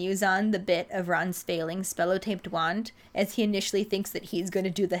continues on the bit of Ron's failing spellotaped wand, as he initially thinks that he's going to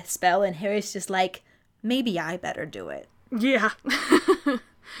do the spell, and Harry's just like, maybe I better do it. Yeah.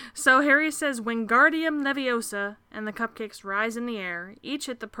 So Harry says Wingardium Leviosa, and the cupcakes rise in the air, each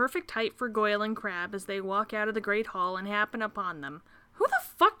at the perfect height for Goyle and Crabbe as they walk out of the Great Hall and happen upon them. Who the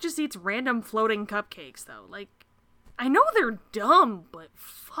fuck just eats random floating cupcakes, though? Like, I know they're dumb, but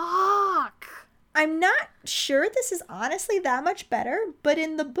fuck. I'm not sure this is honestly that much better, but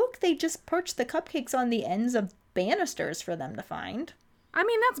in the book they just perch the cupcakes on the ends of banisters for them to find. I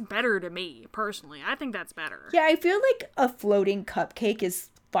mean, that's better to me, personally. I think that's better. Yeah, I feel like a floating cupcake is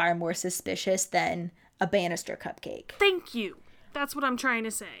far more suspicious than a banister cupcake. Thank you. That's what I'm trying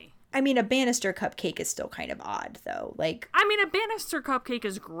to say. I mean, a banister cupcake is still kind of odd, though. I mean, a banister cupcake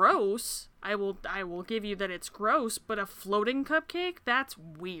is gross. I will give you that it's gross, but a floating cupcake? That's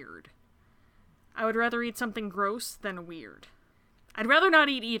weird. I would rather eat something gross than weird. I'd rather not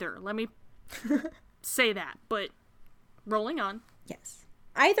eat either. Let me say that, but rolling on. Yes.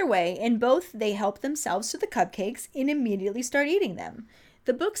 Either way, in both, they help themselves to the cupcakes and immediately start eating them.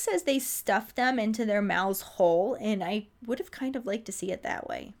 The book says they stuff them into their mouths whole, and I would have kind of liked to see it that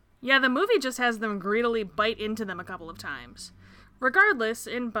way. Yeah, the movie just has them greedily bite into them a couple of times. Regardless,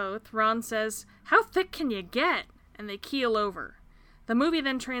 in both, Ron says, "How thick can you get?" and they keel over. The movie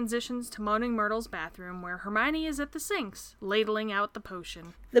then transitions to Moaning Myrtle's bathroom, where Hermione is at the sinks, ladling out the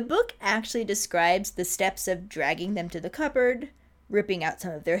potion. The book actually describes the steps of dragging them to the cupboard, ripping out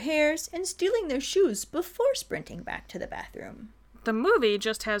some of their hairs, and stealing their shoes before sprinting back to the bathroom. The movie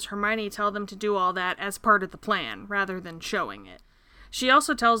just has Hermione tell them to do all that as part of the plan, rather than showing it. She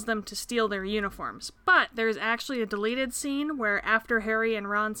also tells them to steal their uniforms, but there's actually a deleted scene where after Harry and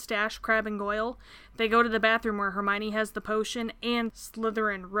Ron stash Crabbe and Goyle, they go to the bathroom where Hermione has the potion and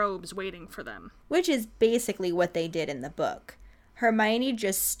Slytherin robes waiting for them. Which is basically what they did in the book. Hermione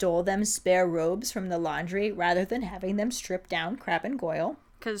just stole them spare robes from the laundry rather than having them strip down Crabbe and Goyle.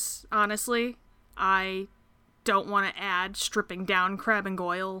 Because, honestly, I don't want to add stripping down Crabbe and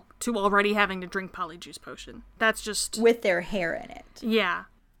Goyle to already having to drink Polyjuice potion. That's just... with their hair in it. Yeah.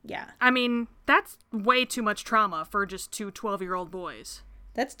 Yeah. I mean, that's way too much trauma for just 2 12-year-old boys.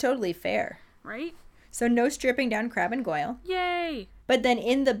 That's totally fair. Right? So no stripping down Crabbe and Goyle. Yay! But then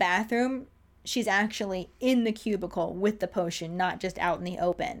in the bathroom, she's actually in the cubicle with the potion, not just out in the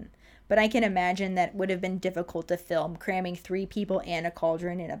open. But I can imagine that would have been difficult to film, cramming 3 people and a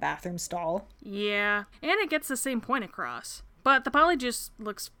cauldron in a bathroom stall. Yeah, and it gets the same point across. But the Polyjuice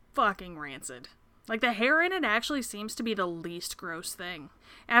looks fucking rancid. Like, the hair in it actually seems to be the least gross thing.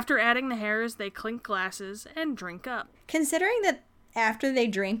 After adding the hairs, they clink glasses and drink up. Considering that after they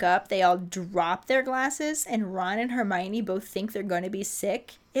drink up, they all drop their glasses, and Ron and Hermione both think they're going to be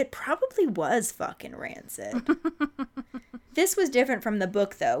sick, it probably was fucking rancid. This was different from the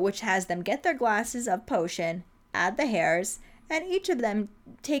book, though, which has them get their glasses of potion, add the hairs, and each of them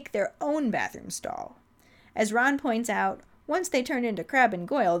take their own bathroom stall. As Ron points out, once they turn into Crabbe and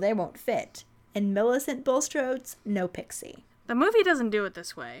Goyle, they won't fit. And Millicent Bulstrode's no pixie. The movie doesn't do it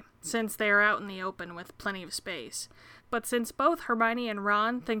this way, since they are out in the open with plenty of space. But since both Hermione and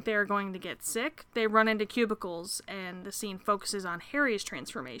Ron think they are going to get sick, they run into cubicles, and the scene focuses on Harry's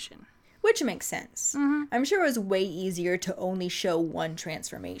transformation. Which makes sense. Mm-hmm. I'm sure it was way easier to only show one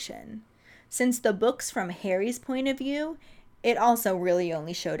transformation. Since the book's from Harry's point of view, it also really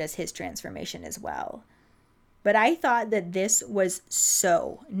only showed us his transformation as well. But I thought that this was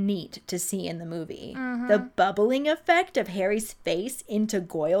so neat to see in the movie. Mm-hmm. The bubbling effect of Harry's face into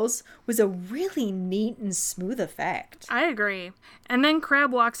Goyle's was a really neat and smooth effect. I agree. And then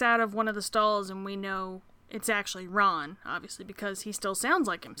Crabbe walks out of one of the stalls and we know it's actually Ron, obviously, because he still sounds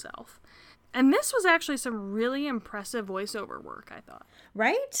like himself. And this was actually some really impressive voiceover work, I thought.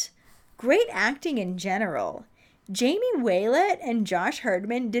 Right? Great acting in general. Jamie Waylett and Josh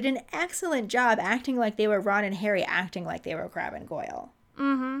Herdman did an excellent job acting like they were Ron and Harry acting like they were Crabbe and Goyle.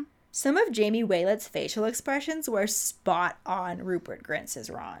 Mm-hmm. Some of Jamie Waylett's facial expressions were spot on Rupert Grint's as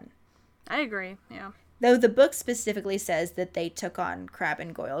Ron. I agree, yeah. Though the book specifically says that they took on Crabbe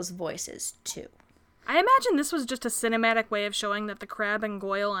and Goyle's voices too. I imagine this was just a cinematic way of showing that the Crabbe and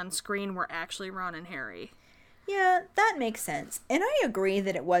Goyle on screen were actually Ron and Harry. Yeah, that makes sense. And I agree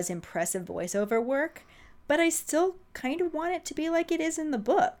that it was impressive voiceover work, but I still kind of want it to be like it is in the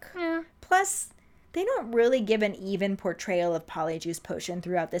book. Yeah. Plus, they don't really give an even portrayal of Polyjuice Potion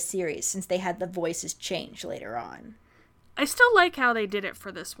throughout the series since they had the voices change later on. I still like how they did it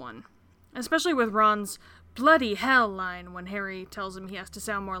for this one. Especially with Ron's bloody hell line when Harry tells him he has to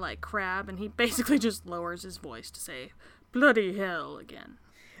sound more like Crabbe, and he basically just lowers his voice to say, bloody hell again.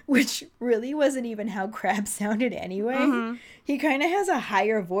 Which really wasn't even how Crabbe sounded anyway. Mm-hmm. He kind of has a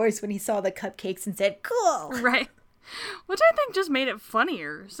higher voice when he saw the cupcakes and said, cool! Right. Which I think just made it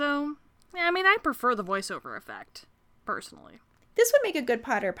funnier. So, I mean, I prefer the voiceover effect, personally. This would make a good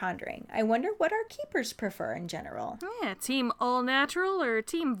Potter Pondering. I wonder what our keepers prefer in general. Yeah, team all natural or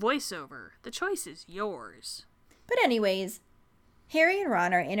team voiceover. The choice is yours. But anyways, Harry and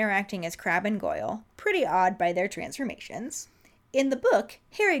Ron are interacting as Crabbe and Goyle, pretty odd by their transformations. In the book,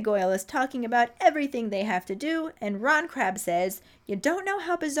 Harry Goyle is talking about everything they have to do, and Ron Crabbe says, you don't know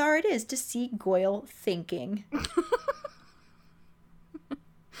how bizarre it is to see Goyle thinking.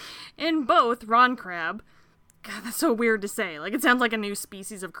 In both, Ron Crabbe, God, that's so weird to say. Like, it sounds like a new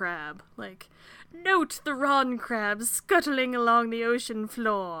species of crab. Like, note the Ron Crabbe scuttling along the ocean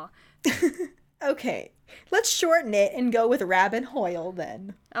floor. Okay, let's shorten it and go with Rab and Hoyle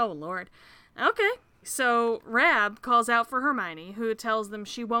then. Oh, Lord. Okay. So, Rab calls out for Hermione, who tells them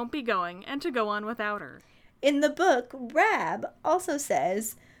she won't be going and to go on without her. In the book, Rab also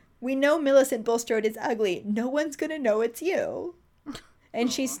says, we know Millicent Bulstrode is ugly. No one's gonna know it's you.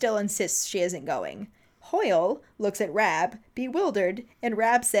 And she still insists she isn't going. Hoyle looks at Rab, bewildered, and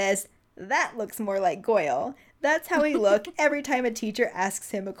Rab says, that looks more like Goyle. That's how he looked every time a teacher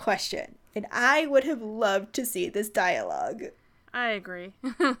asks him a question. And I would have loved to see this dialogue. I agree.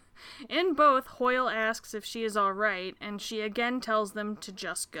 In both, Hoyle asks if she is all right, and she again tells them to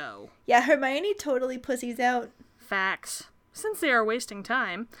just go. Yeah, Hermione totally pussies out. Facts. Since they are wasting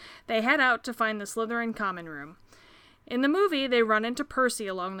time, they head out to find the Slytherin common room. In the movie, they run into Percy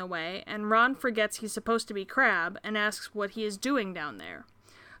along the way, and Ron forgets he's supposed to be Crabbe and asks what he is doing down there.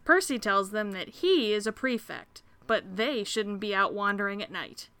 Percy tells them that he is a prefect, but they shouldn't be out wandering at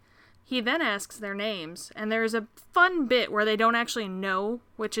night. He then asks their names, and there's a fun bit where they don't actually know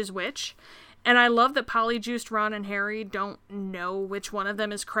which is which. And I love that Polyjuiced Ron and Harry don't know which one of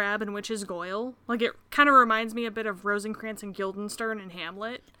them is Crabbe and which is Goyle. Like, it kind of reminds me a bit of Rosencrantz and Guildenstern in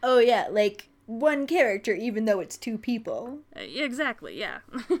Hamlet. Oh yeah, like one character even though it's two people. Exactly, yeah.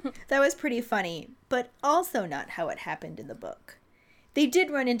 That was pretty funny, but also not how it happened in the book. They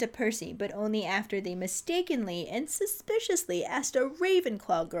did run into Percy, but only after they mistakenly and suspiciously asked a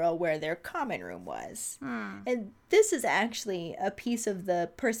Ravenclaw girl where their common room was. And this is actually a piece of the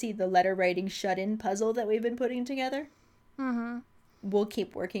Percy the letter writing shut-in puzzle that we've been putting together. Mm-hmm. We'll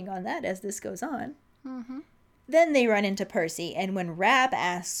keep working on that as this goes on. Mm-hmm. Then they run into Percy, and when Rab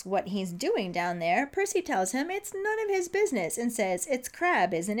asks what he's doing down there, Percy tells him it's none of his business and says, it's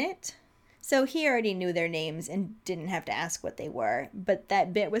Crabbe, isn't it? So he already knew their names and didn't have to ask what they were, but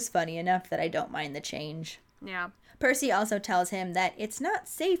that bit was funny enough that I don't mind the change. Yeah. Percy also tells him that it's not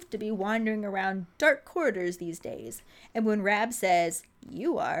safe to be wandering around dark corridors these days, and when Rab says,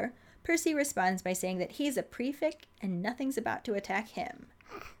 you are, Percy responds by saying that he's a prefect and nothing's about to attack him.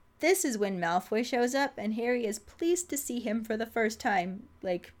 This is when Malfoy shows up, and Harry is pleased to see him for the first time,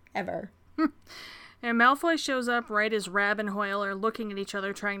 like, ever. And Malfoy shows up right as Rab and Hoyle are looking at each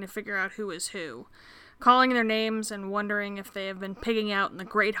other trying to figure out who is who, calling their names and wondering if they have been pigging out in the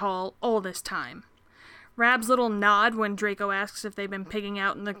Great Hall all this time. Rab's little nod when Draco asks if they've been pigging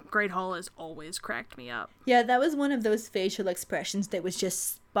out in the Great Hall has always cracked me up. Yeah, that was one of those facial expressions that was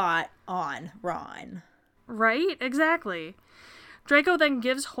just spot on Ron. Right? Exactly. Draco then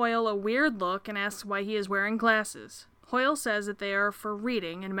gives Hoyle a weird look and asks why he is wearing glasses. Hoyle says that they are for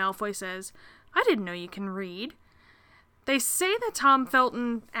reading, and Malfoy says, "I didn't know you can read." They say that Tom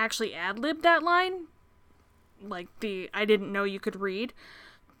Felton actually ad-libbed that line, like the "I didn't know you could read,"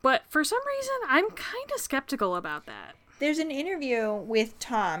 but for some reason, I'm kind of skeptical about that. There's an interview with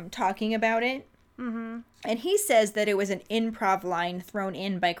Tom talking about it, and he says that it was an improv line thrown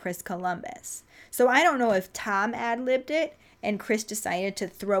in by Chris Columbus. So I don't know if Tom ad-libbed it and Chris decided to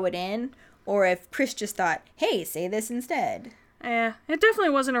throw it in, or if Chris just thought, hey, say this instead. Yeah, it definitely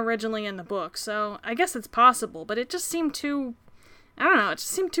wasn't originally in the book, so I guess it's possible, but it just seemed too, I don't know, it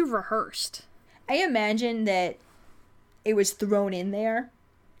just seemed too rehearsed. I imagine that it was thrown in there,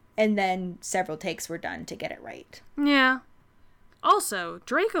 and then several takes were done to get it right. Yeah. Also,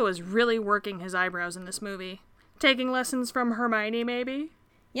 Draco is really working his eyebrows in this movie. Taking lessons from Hermione, maybe?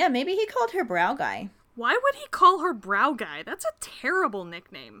 Yeah, maybe he called her Brow Guy. Why would he call her Brow Guy? That's a terrible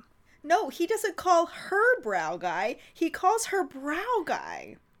nickname. No, he doesn't call her Brow Guy. He calls her Brow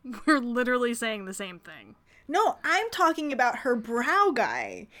Guy. We're literally saying the same thing. No, I'm talking about her Brow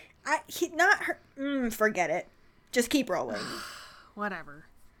Guy. Not her. Forget it. Just keep rolling. Whatever.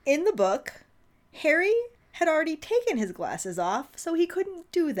 In the book, Harry had already taken his glasses off, so he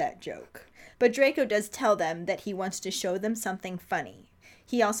couldn't do that joke. But Draco does tell them that he wants to show them something funny.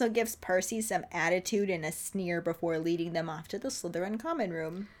 He also gives Percy some attitude and a sneer before leading them off to the Slytherin common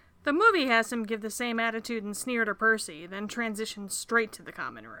room. The movie has him give the same attitude and sneer to Percy, then transitions straight to the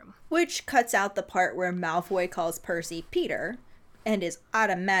common room. Which cuts out the part where Malfoy calls Percy Peter, and is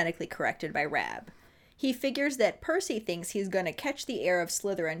automatically corrected by Rab. He figures that Percy thinks he's going to catch the heir of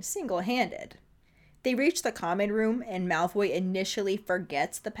Slytherin single-handed. They reach the common room, and Malfoy initially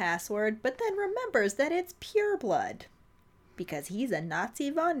forgets the password, but then remembers that it's pureblood. Because he's a Nazi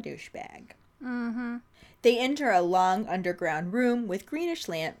von douchebag. They enter a long underground room with greenish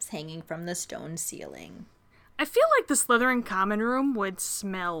lamps hanging from the stone ceiling. I feel like the Slytherin common room would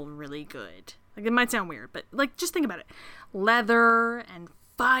smell really good. Like, it might sound weird, but, like, just think about it. Leather and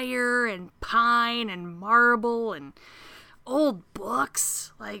fire and pine and marble and old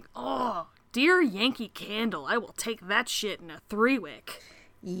books. Like, oh, dear Yankee Candle, I will take that shit in a 3-wick.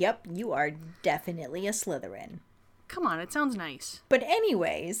 Yep, you are definitely a Slytherin. Come on, it sounds nice. But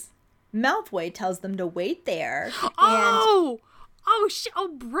anyways, Malfoy tells them to wait there, Oh,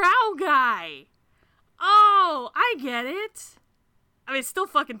 Brow Guy. Oh, I get it. I mean, it's still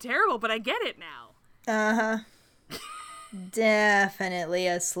fucking terrible, but I get it now. Uh-huh. Definitely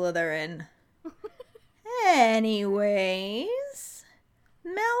a Slytherin. Anyways,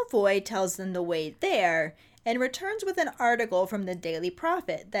 Malfoy tells them to wait there, and returns with an article from the Daily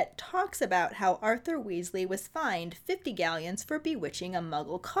Prophet that talks about how Arthur Weasley was fined 50 galleons for bewitching a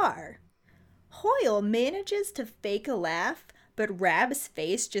Muggle car. Hoyle manages to fake a laugh, but Rab's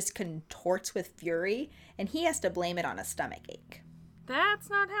face just contorts with fury, and he has to blame it on a stomachache. That's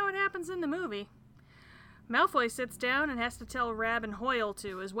not how it happens in the movie. Malfoy sits down and has to tell Rab and Hoyle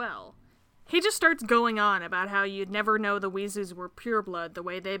to as well. He just starts going on about how you'd never know the Weasleys were pureblood the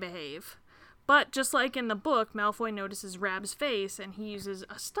way they behave. But just like in the book, Malfoy notices Rab's face and he uses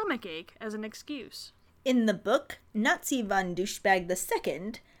a stomachache as an excuse. In the book, Nazi von Douchebag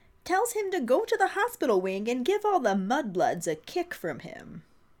II tells him to go to the hospital wing and give all the mudbloods a kick from him.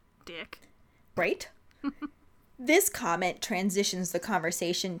 Dick. Right? This comment transitions the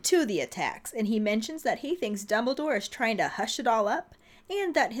conversation to the attacks, and he mentions that he thinks Dumbledore is trying to hush it all up,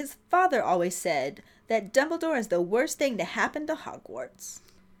 and that his father always said that Dumbledore is the worst thing to happen to Hogwarts.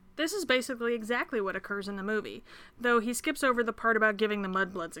 This is basically exactly what occurs in the movie, though he skips over the part about giving the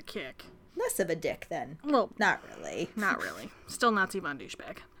mudbloods a kick. Less of a dick, then. Well, not really. Not really. Still Nazi von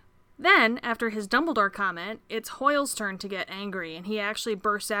douchebag. Then, after his Dumbledore comment, it's Hoyle's turn to get angry, and he actually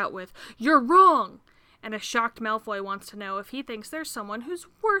bursts out with, "You're wrong!" And a shocked Malfoy wants to know if he thinks there's someone who's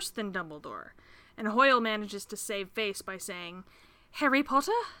worse than Dumbledore. And Hoyle manages to save face by saying, "Harry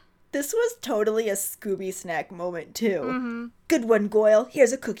Potter?" This was totally a Scooby Snack moment, too. Good one, Goyle.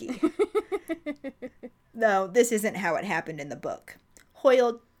 Here's a cookie. No, this isn't how it happened in the book.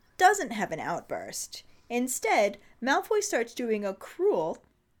 Hoyle doesn't have an outburst. Instead, Malfoy starts doing a cruel,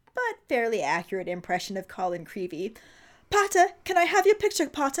 but fairly accurate impression of Colin Creevey. Potter, can I have your picture,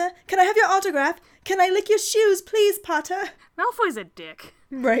 Potter? Can I have your autograph? Can I lick your shoes, please, Potter? Malfoy's a dick.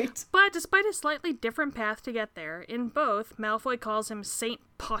 Right. But despite a slightly different path to get there, in both, Malfoy calls him Saint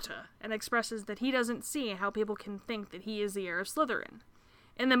Potter and expresses that he doesn't see how people can think that he is the heir of Slytherin.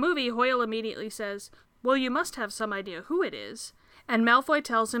 In the movie, Hoyle immediately says, "Well, you must have some idea who it is," and Malfoy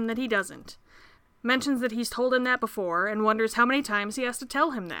tells him that he doesn't. Mentions that he's told him that before and wonders how many times he has to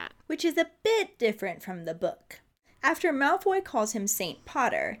tell him that. Which is a bit different from the book. After Malfoy calls him Saint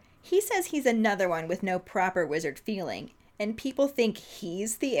Potter, he says he's another one with no proper wizard feeling, and people think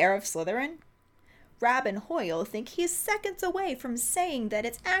he's the heir of Slytherin. Rob and Hoyle think he's seconds away from saying that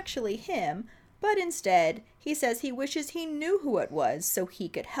it's actually him, but instead, he says he wishes he knew who it was so he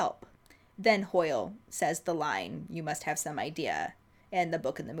could help. Then Hoyle says the line, "You must have some idea," and the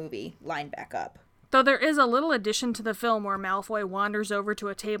book and the movie line back up. Though there is a little addition to the film where Malfoy wanders over to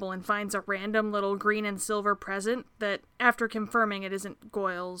a table and finds a random little green and silver present that, after confirming it isn't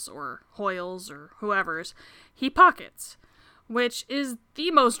Goyle's or Hoyle's or whoever's, he pockets, which is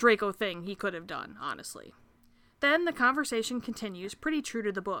the most Draco thing he could have done, honestly. Then the conversation continues pretty true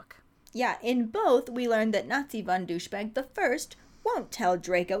to the book. Yeah, in both, we learn that Nazi von Douchebag the First won't tell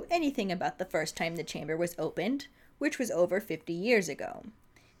Draco anything about the first time the chamber was opened, which was over 50 years ago.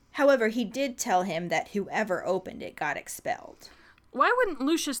 However, he did tell him that whoever opened it got expelled. Why wouldn't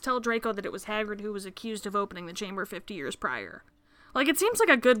Lucius tell Draco that it was Hagrid who was accused of opening the chamber 50 years prior? Like, it seems like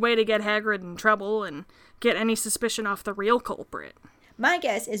a good way to get Hagrid in trouble and get any suspicion off the real culprit. My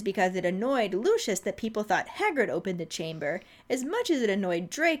guess is because it annoyed Lucius that people thought Hagrid opened the chamber as much as it annoyed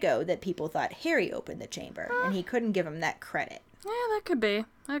Draco that people thought Harry opened the chamber, and he couldn't give him that credit. Yeah, that could be.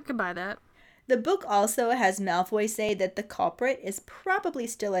 I could buy that. The book also has Malfoy say that the culprit is probably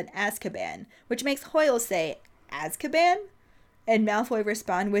still in Azkaban, which makes Hoyle say, "Azkaban?" And Malfoy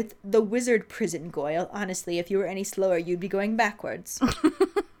respond with, "The wizard prison, Goyle. Honestly, if you were any slower, you'd be going backwards."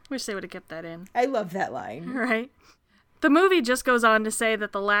 Wish they would have kept that in. I love that line. Right? The movie just goes on to say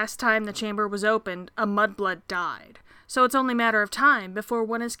that the last time the chamber was opened, a mudblood died. So it's only a matter of time before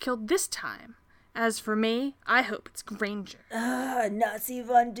one is killed this time. As for me, I hope it's Granger. Nazi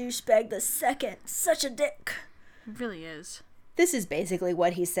von Douchebag the Second. Such a dick. It really is. This is basically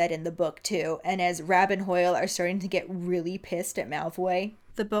what he said in the book, too, and as Rab and Hoyle are starting to get really pissed at Malfoy.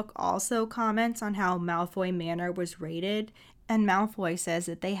 The book also comments on how Malfoy Manor was raided, and Malfoy says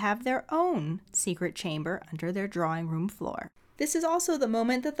that they have their own secret chamber under their drawing room floor. This is also the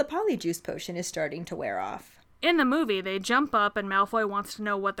moment that the Polyjuice potion is starting to wear off. In the movie, they jump up and Malfoy wants to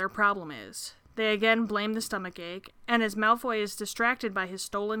know what their problem is. They again blame the stomachache, and as Malfoy is distracted by his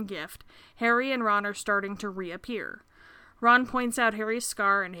stolen gift, Harry and Ron are starting to reappear. Ron points out Harry's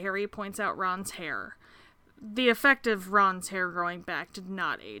scar, and Harry points out Ron's hair. The effect of Ron's hair growing back did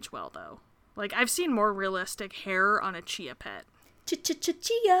not age well, though. Like, I've seen more realistic hair on a chia pet.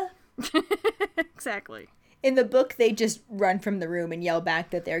 Chia. Exactly. In the book, they just run from the room and yell back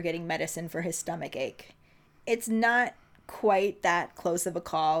that they're getting medicine for his stomachache. It's not quite that close of a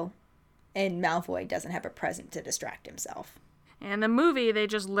call, and Malfoy doesn't have a present to distract himself. In the movie, they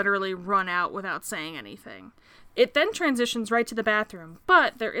just literally run out without saying anything. It then transitions right to the bathroom,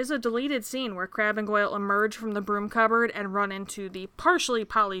 but there is a deleted scene where Crabbe and Goyle emerge from the broom cupboard and run into the partially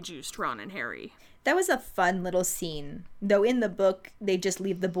polyjuiced Ron and Harry. That was a fun little scene, though in the book, they just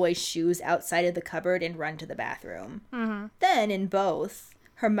leave the boys' shoes outside of the cupboard and run to the bathroom. Mm-hmm. Then, in both,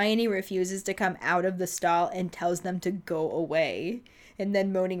 Hermione refuses to come out of the stall and tells them to go away. And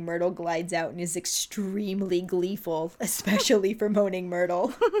then Moaning Myrtle glides out and is extremely gleeful, especially for Moaning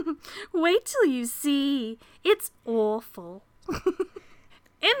Myrtle. Wait till you see. It's awful.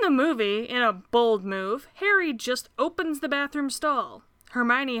 In the movie, in a bold move, Harry just opens the bathroom stall.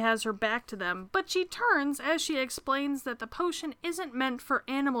 Hermione has her back to them, but she turns as she explains that the potion isn't meant for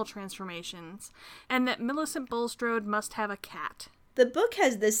animal transformations, and that Millicent Bulstrode must have a cat. The book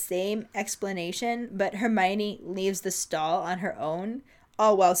has the same explanation, but Hermione leaves the stall on her own,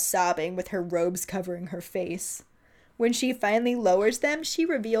 all while sobbing with her robes covering her face. When she finally lowers them, she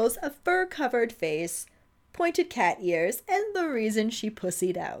reveals a fur-covered face, pointed cat ears, and the reason she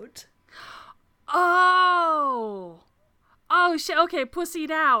pussied out. Oh, okay,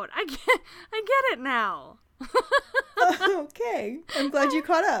 pussied out. I get it now. Okay, I'm glad you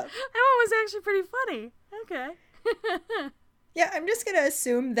caught up. That one was actually pretty funny. Okay. Yeah, I'm just gonna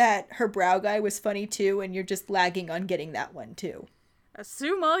assume that her brow guy was funny too, and you're just lagging on getting that one too.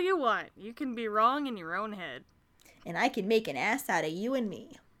 Assume all you want. You can be wrong in your own head. And I can make an ass out of you and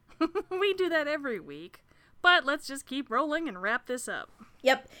me. We do that every week. But let's just keep rolling and wrap this up.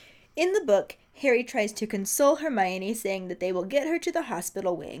 Yep. In the book, Harry tries to console Hermione, saying that they will get her to the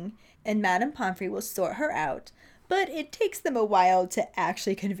hospital wing, and Madame Pomfrey will sort her out, but it takes them a while to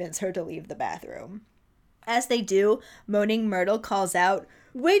actually convince her to leave the bathroom. As they do, Moaning Myrtle calls out,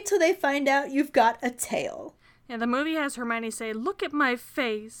 "Wait till they find out you've got a tail." Yeah, the movie has Hermione say, "Look at my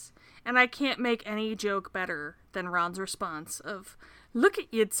face." And I can't make any joke better than Ron's response of, "Look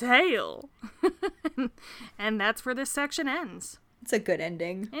at your tail." And that's where this section ends. It's a good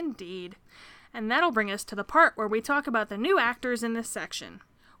ending. Indeed. And that'll bring us to the part where we talk about the new actors in this section.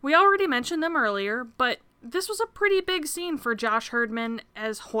 We already mentioned them earlier, but this was a pretty big scene for Josh Herdman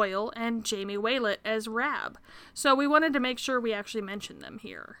as Hoyle and Jamie Waylett as Rab. So we wanted to make sure we actually mentioned them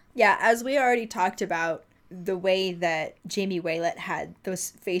here. Yeah, as we already talked about, the way that Jamie Waylett had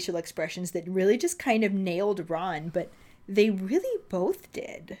those facial expressions that really just kind of nailed Ron, but they really both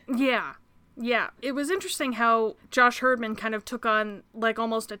did. Yeah. It was interesting how Josh Herdman kind of took on like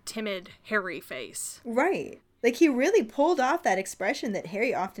almost a timid Harry face. Right. Like he really pulled off that expression that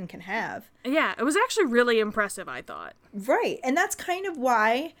Harry often can have. Yeah, it was actually really impressive, I thought. Right. And that's kind of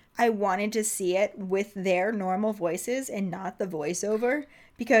why I wanted to see it with their normal voices and not the voiceover,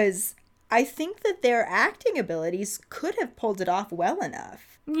 because I think that their acting abilities could have pulled it off well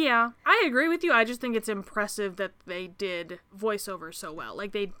enough. Yeah, I agree with you. I just think it's impressive that they did voiceover so well.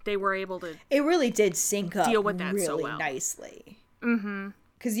 Like, they were able to... It really did sync up deal with that really so well. nicely. Mm-hmm.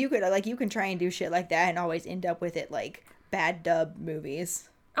 Because you can try and do shit like that and always end up with it like bad dub movies.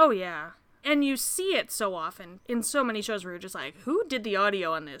 Oh, yeah. And you see it so often in so many shows where you're just like, who did the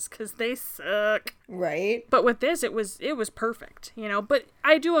audio on this? Because they suck. Right. But with this, it was perfect, you know? But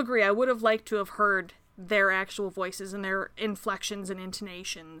I do agree. I would have liked to have heard their actual voices and their inflections and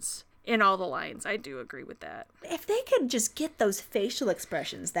intonations in all the lines. I do agree with that. If they could just get those facial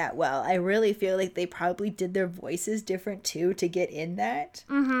expressions that well, I really feel like they probably did their voices different too to get in that.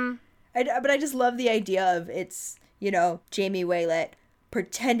 Mm-hmm. But I just love the idea of it's, Jamie Waylett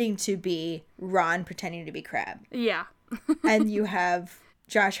pretending to be Ron, pretending to be Crabbe. Yeah. And you have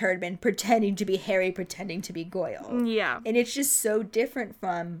Josh Herdman pretending to be Harry, pretending to be Goyle. Yeah. And it's just so different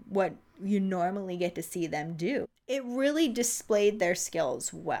from what you normally get to see them do. It really displayed their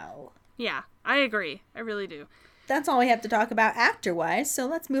skills well. Yeah, I agree. I really do. That's all we have to talk about actor-wise, so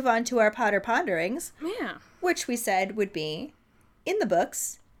let's move on to our Potter Ponderings. Yeah. Which we said would be, in the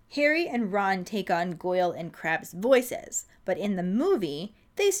books, Harry and Ron take on Goyle and Crabbe's voices, but in the movie,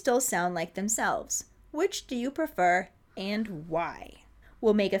 they still sound like themselves. Which do you prefer and why?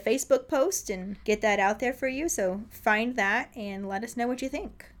 We'll make a Facebook post and get that out there for you, so find that and let us know what you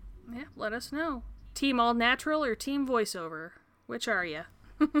think. Yeah, let us know. Team all natural or team voiceover? Which are you?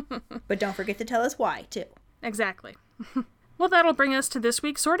 But don't forget to tell us why, too. Exactly. Well, that'll bring us to this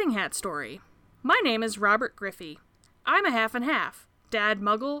week's Sorting Hat story. My name is Robert Griffey. I'm a half and half. Dad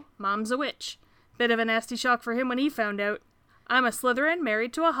Muggle, Mom's a witch. Bit of a nasty shock for him when he found out. I'm a Slytherin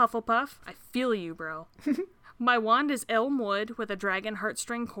married to a Hufflepuff. I feel you, bro. My wand is elm wood with a dragon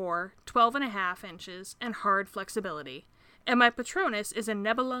heartstring core, 12.5 inches, and hard flexibility. And my Patronus is a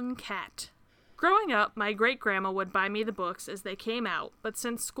Nebelung cat. Growing up, my great-grandma would buy me the books as they came out, but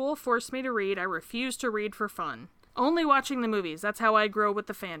since school forced me to read, I refused to read for fun. Only watching the movies, that's how I grew with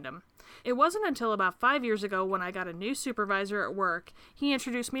the fandom. It wasn't until about 5 years ago when I got a new supervisor at work, he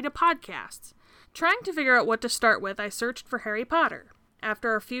introduced me to podcasts. Trying to figure out what to start with, I searched for Harry Potter.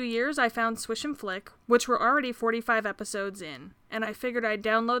 After a few years, I found Swish and Flick, which were already 45 episodes in, and I figured I'd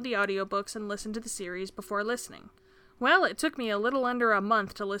download the audiobooks and listen to the series before listening. Well, it took me a little under a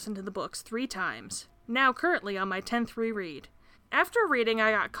month to listen to the books 3 times, now currently on my 10th reread. After reading,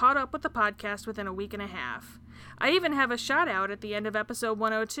 I got caught up with the podcast within a week and a half. I even have a shout-out at the end of episode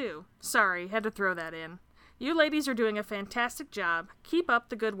 102. Sorry, had to throw that in. You ladies are doing a fantastic job. Keep up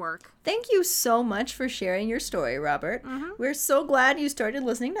the good work. Thank you so much for sharing your story, Robert. Mm-hmm. We're so glad you started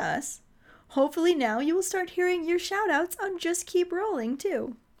listening to us. Hopefully now you will start hearing your shout-outs on Just Keep Rolling,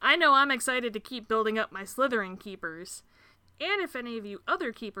 too. I know I'm excited to keep building up my Slytherin keepers. And if any of you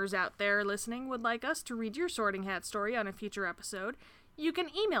other keepers out there listening would like us to read your Sorting Hat story on a future episode, you can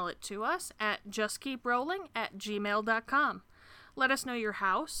email it to us at justkeeprolling@gmail.com. Let us know your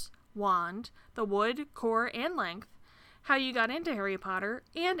house, wand, the wood, core, and length, how you got into Harry Potter,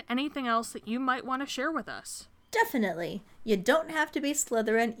 and anything else that you might want to share with us. Definitely. You don't have to be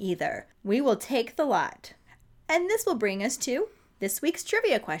Slytherin either. We will take the lot. And this will bring us to this week's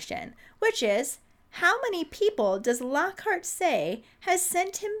trivia question, which is, how many people does Lockhart say has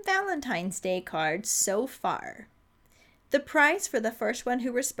sent him Valentine's Day cards so far? The prize for the first one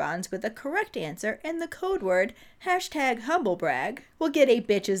who responds with the correct answer and the code word #humblebrag will get a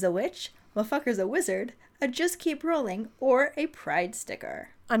bitch is a witch, motherfucker's a wizard, a Just Keep Rolling, or a Pride sticker.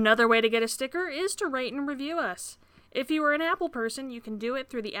 Another way to get a sticker is to rate and review us. If you are an Apple person, you can do it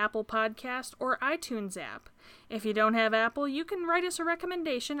through the Apple Podcast or iTunes app. If you don't have Apple, you can write us a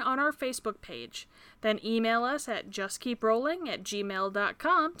recommendation on our Facebook page. Then email us at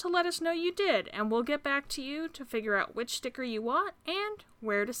justkeeprolling@gmail.com to let us know you did, and we'll get back to you to figure out which sticker you want and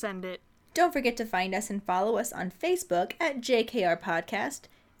where to send it. Don't forget to find us and follow us on Facebook at JKR Podcast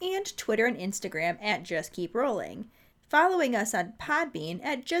and Twitter and Instagram at Just Keep Rolling. Following us on Podbean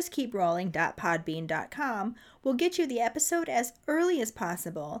at justkeeprolling.podbean.com will get you the episode as early as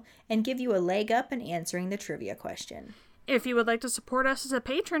possible and give you a leg up in answering the trivia question. If you would like to support us as a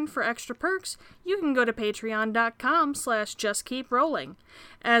patron for extra perks, you can go to patreon.com/justkeeprolling.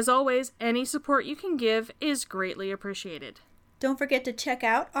 As always, any support you can give is greatly appreciated. Don't forget to check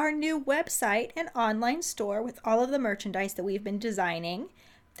out our new website and online store with all of the merchandise that we've been designing.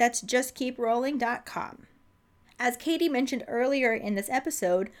 That's justkeeprolling.com. As Katie mentioned earlier in this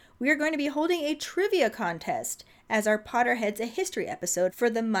episode, we are going to be holding a trivia contest as our Potterheads a History episode for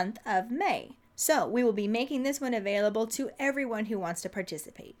the month of May. So we will be making this one available to everyone who wants to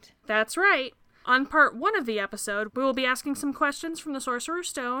participate. That's right. On part 1 of the episode, we will be asking some questions from the Sorcerer's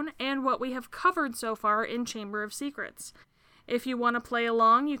Stone and what we have covered so far in Chamber of Secrets. If you want to play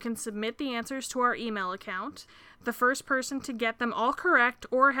along, you can submit the answers to our email account. The first person to get them all correct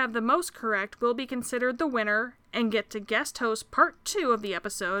or have the most correct will be considered the winner and get to guest host part 2 of the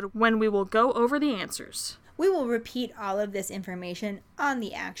episode when we will go over the answers. We will repeat all of this information on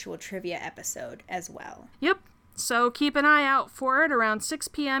the actual trivia episode as well. Yep. So keep an eye out for it around 6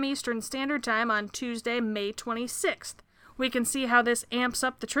 p.m. Eastern Standard Time on Tuesday, May 26th. We can see how this amps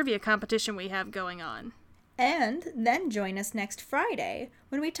up the trivia competition we have going on. And then join us next Friday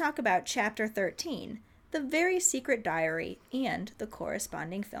when we talk about Chapter 13, The Very Secret Diary, and the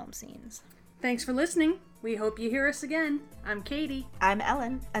corresponding film scenes. Thanks for listening. We hope you hear us again. I'm Katie. I'm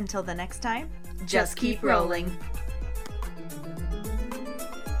Ellen. Until the next time, just keep rolling.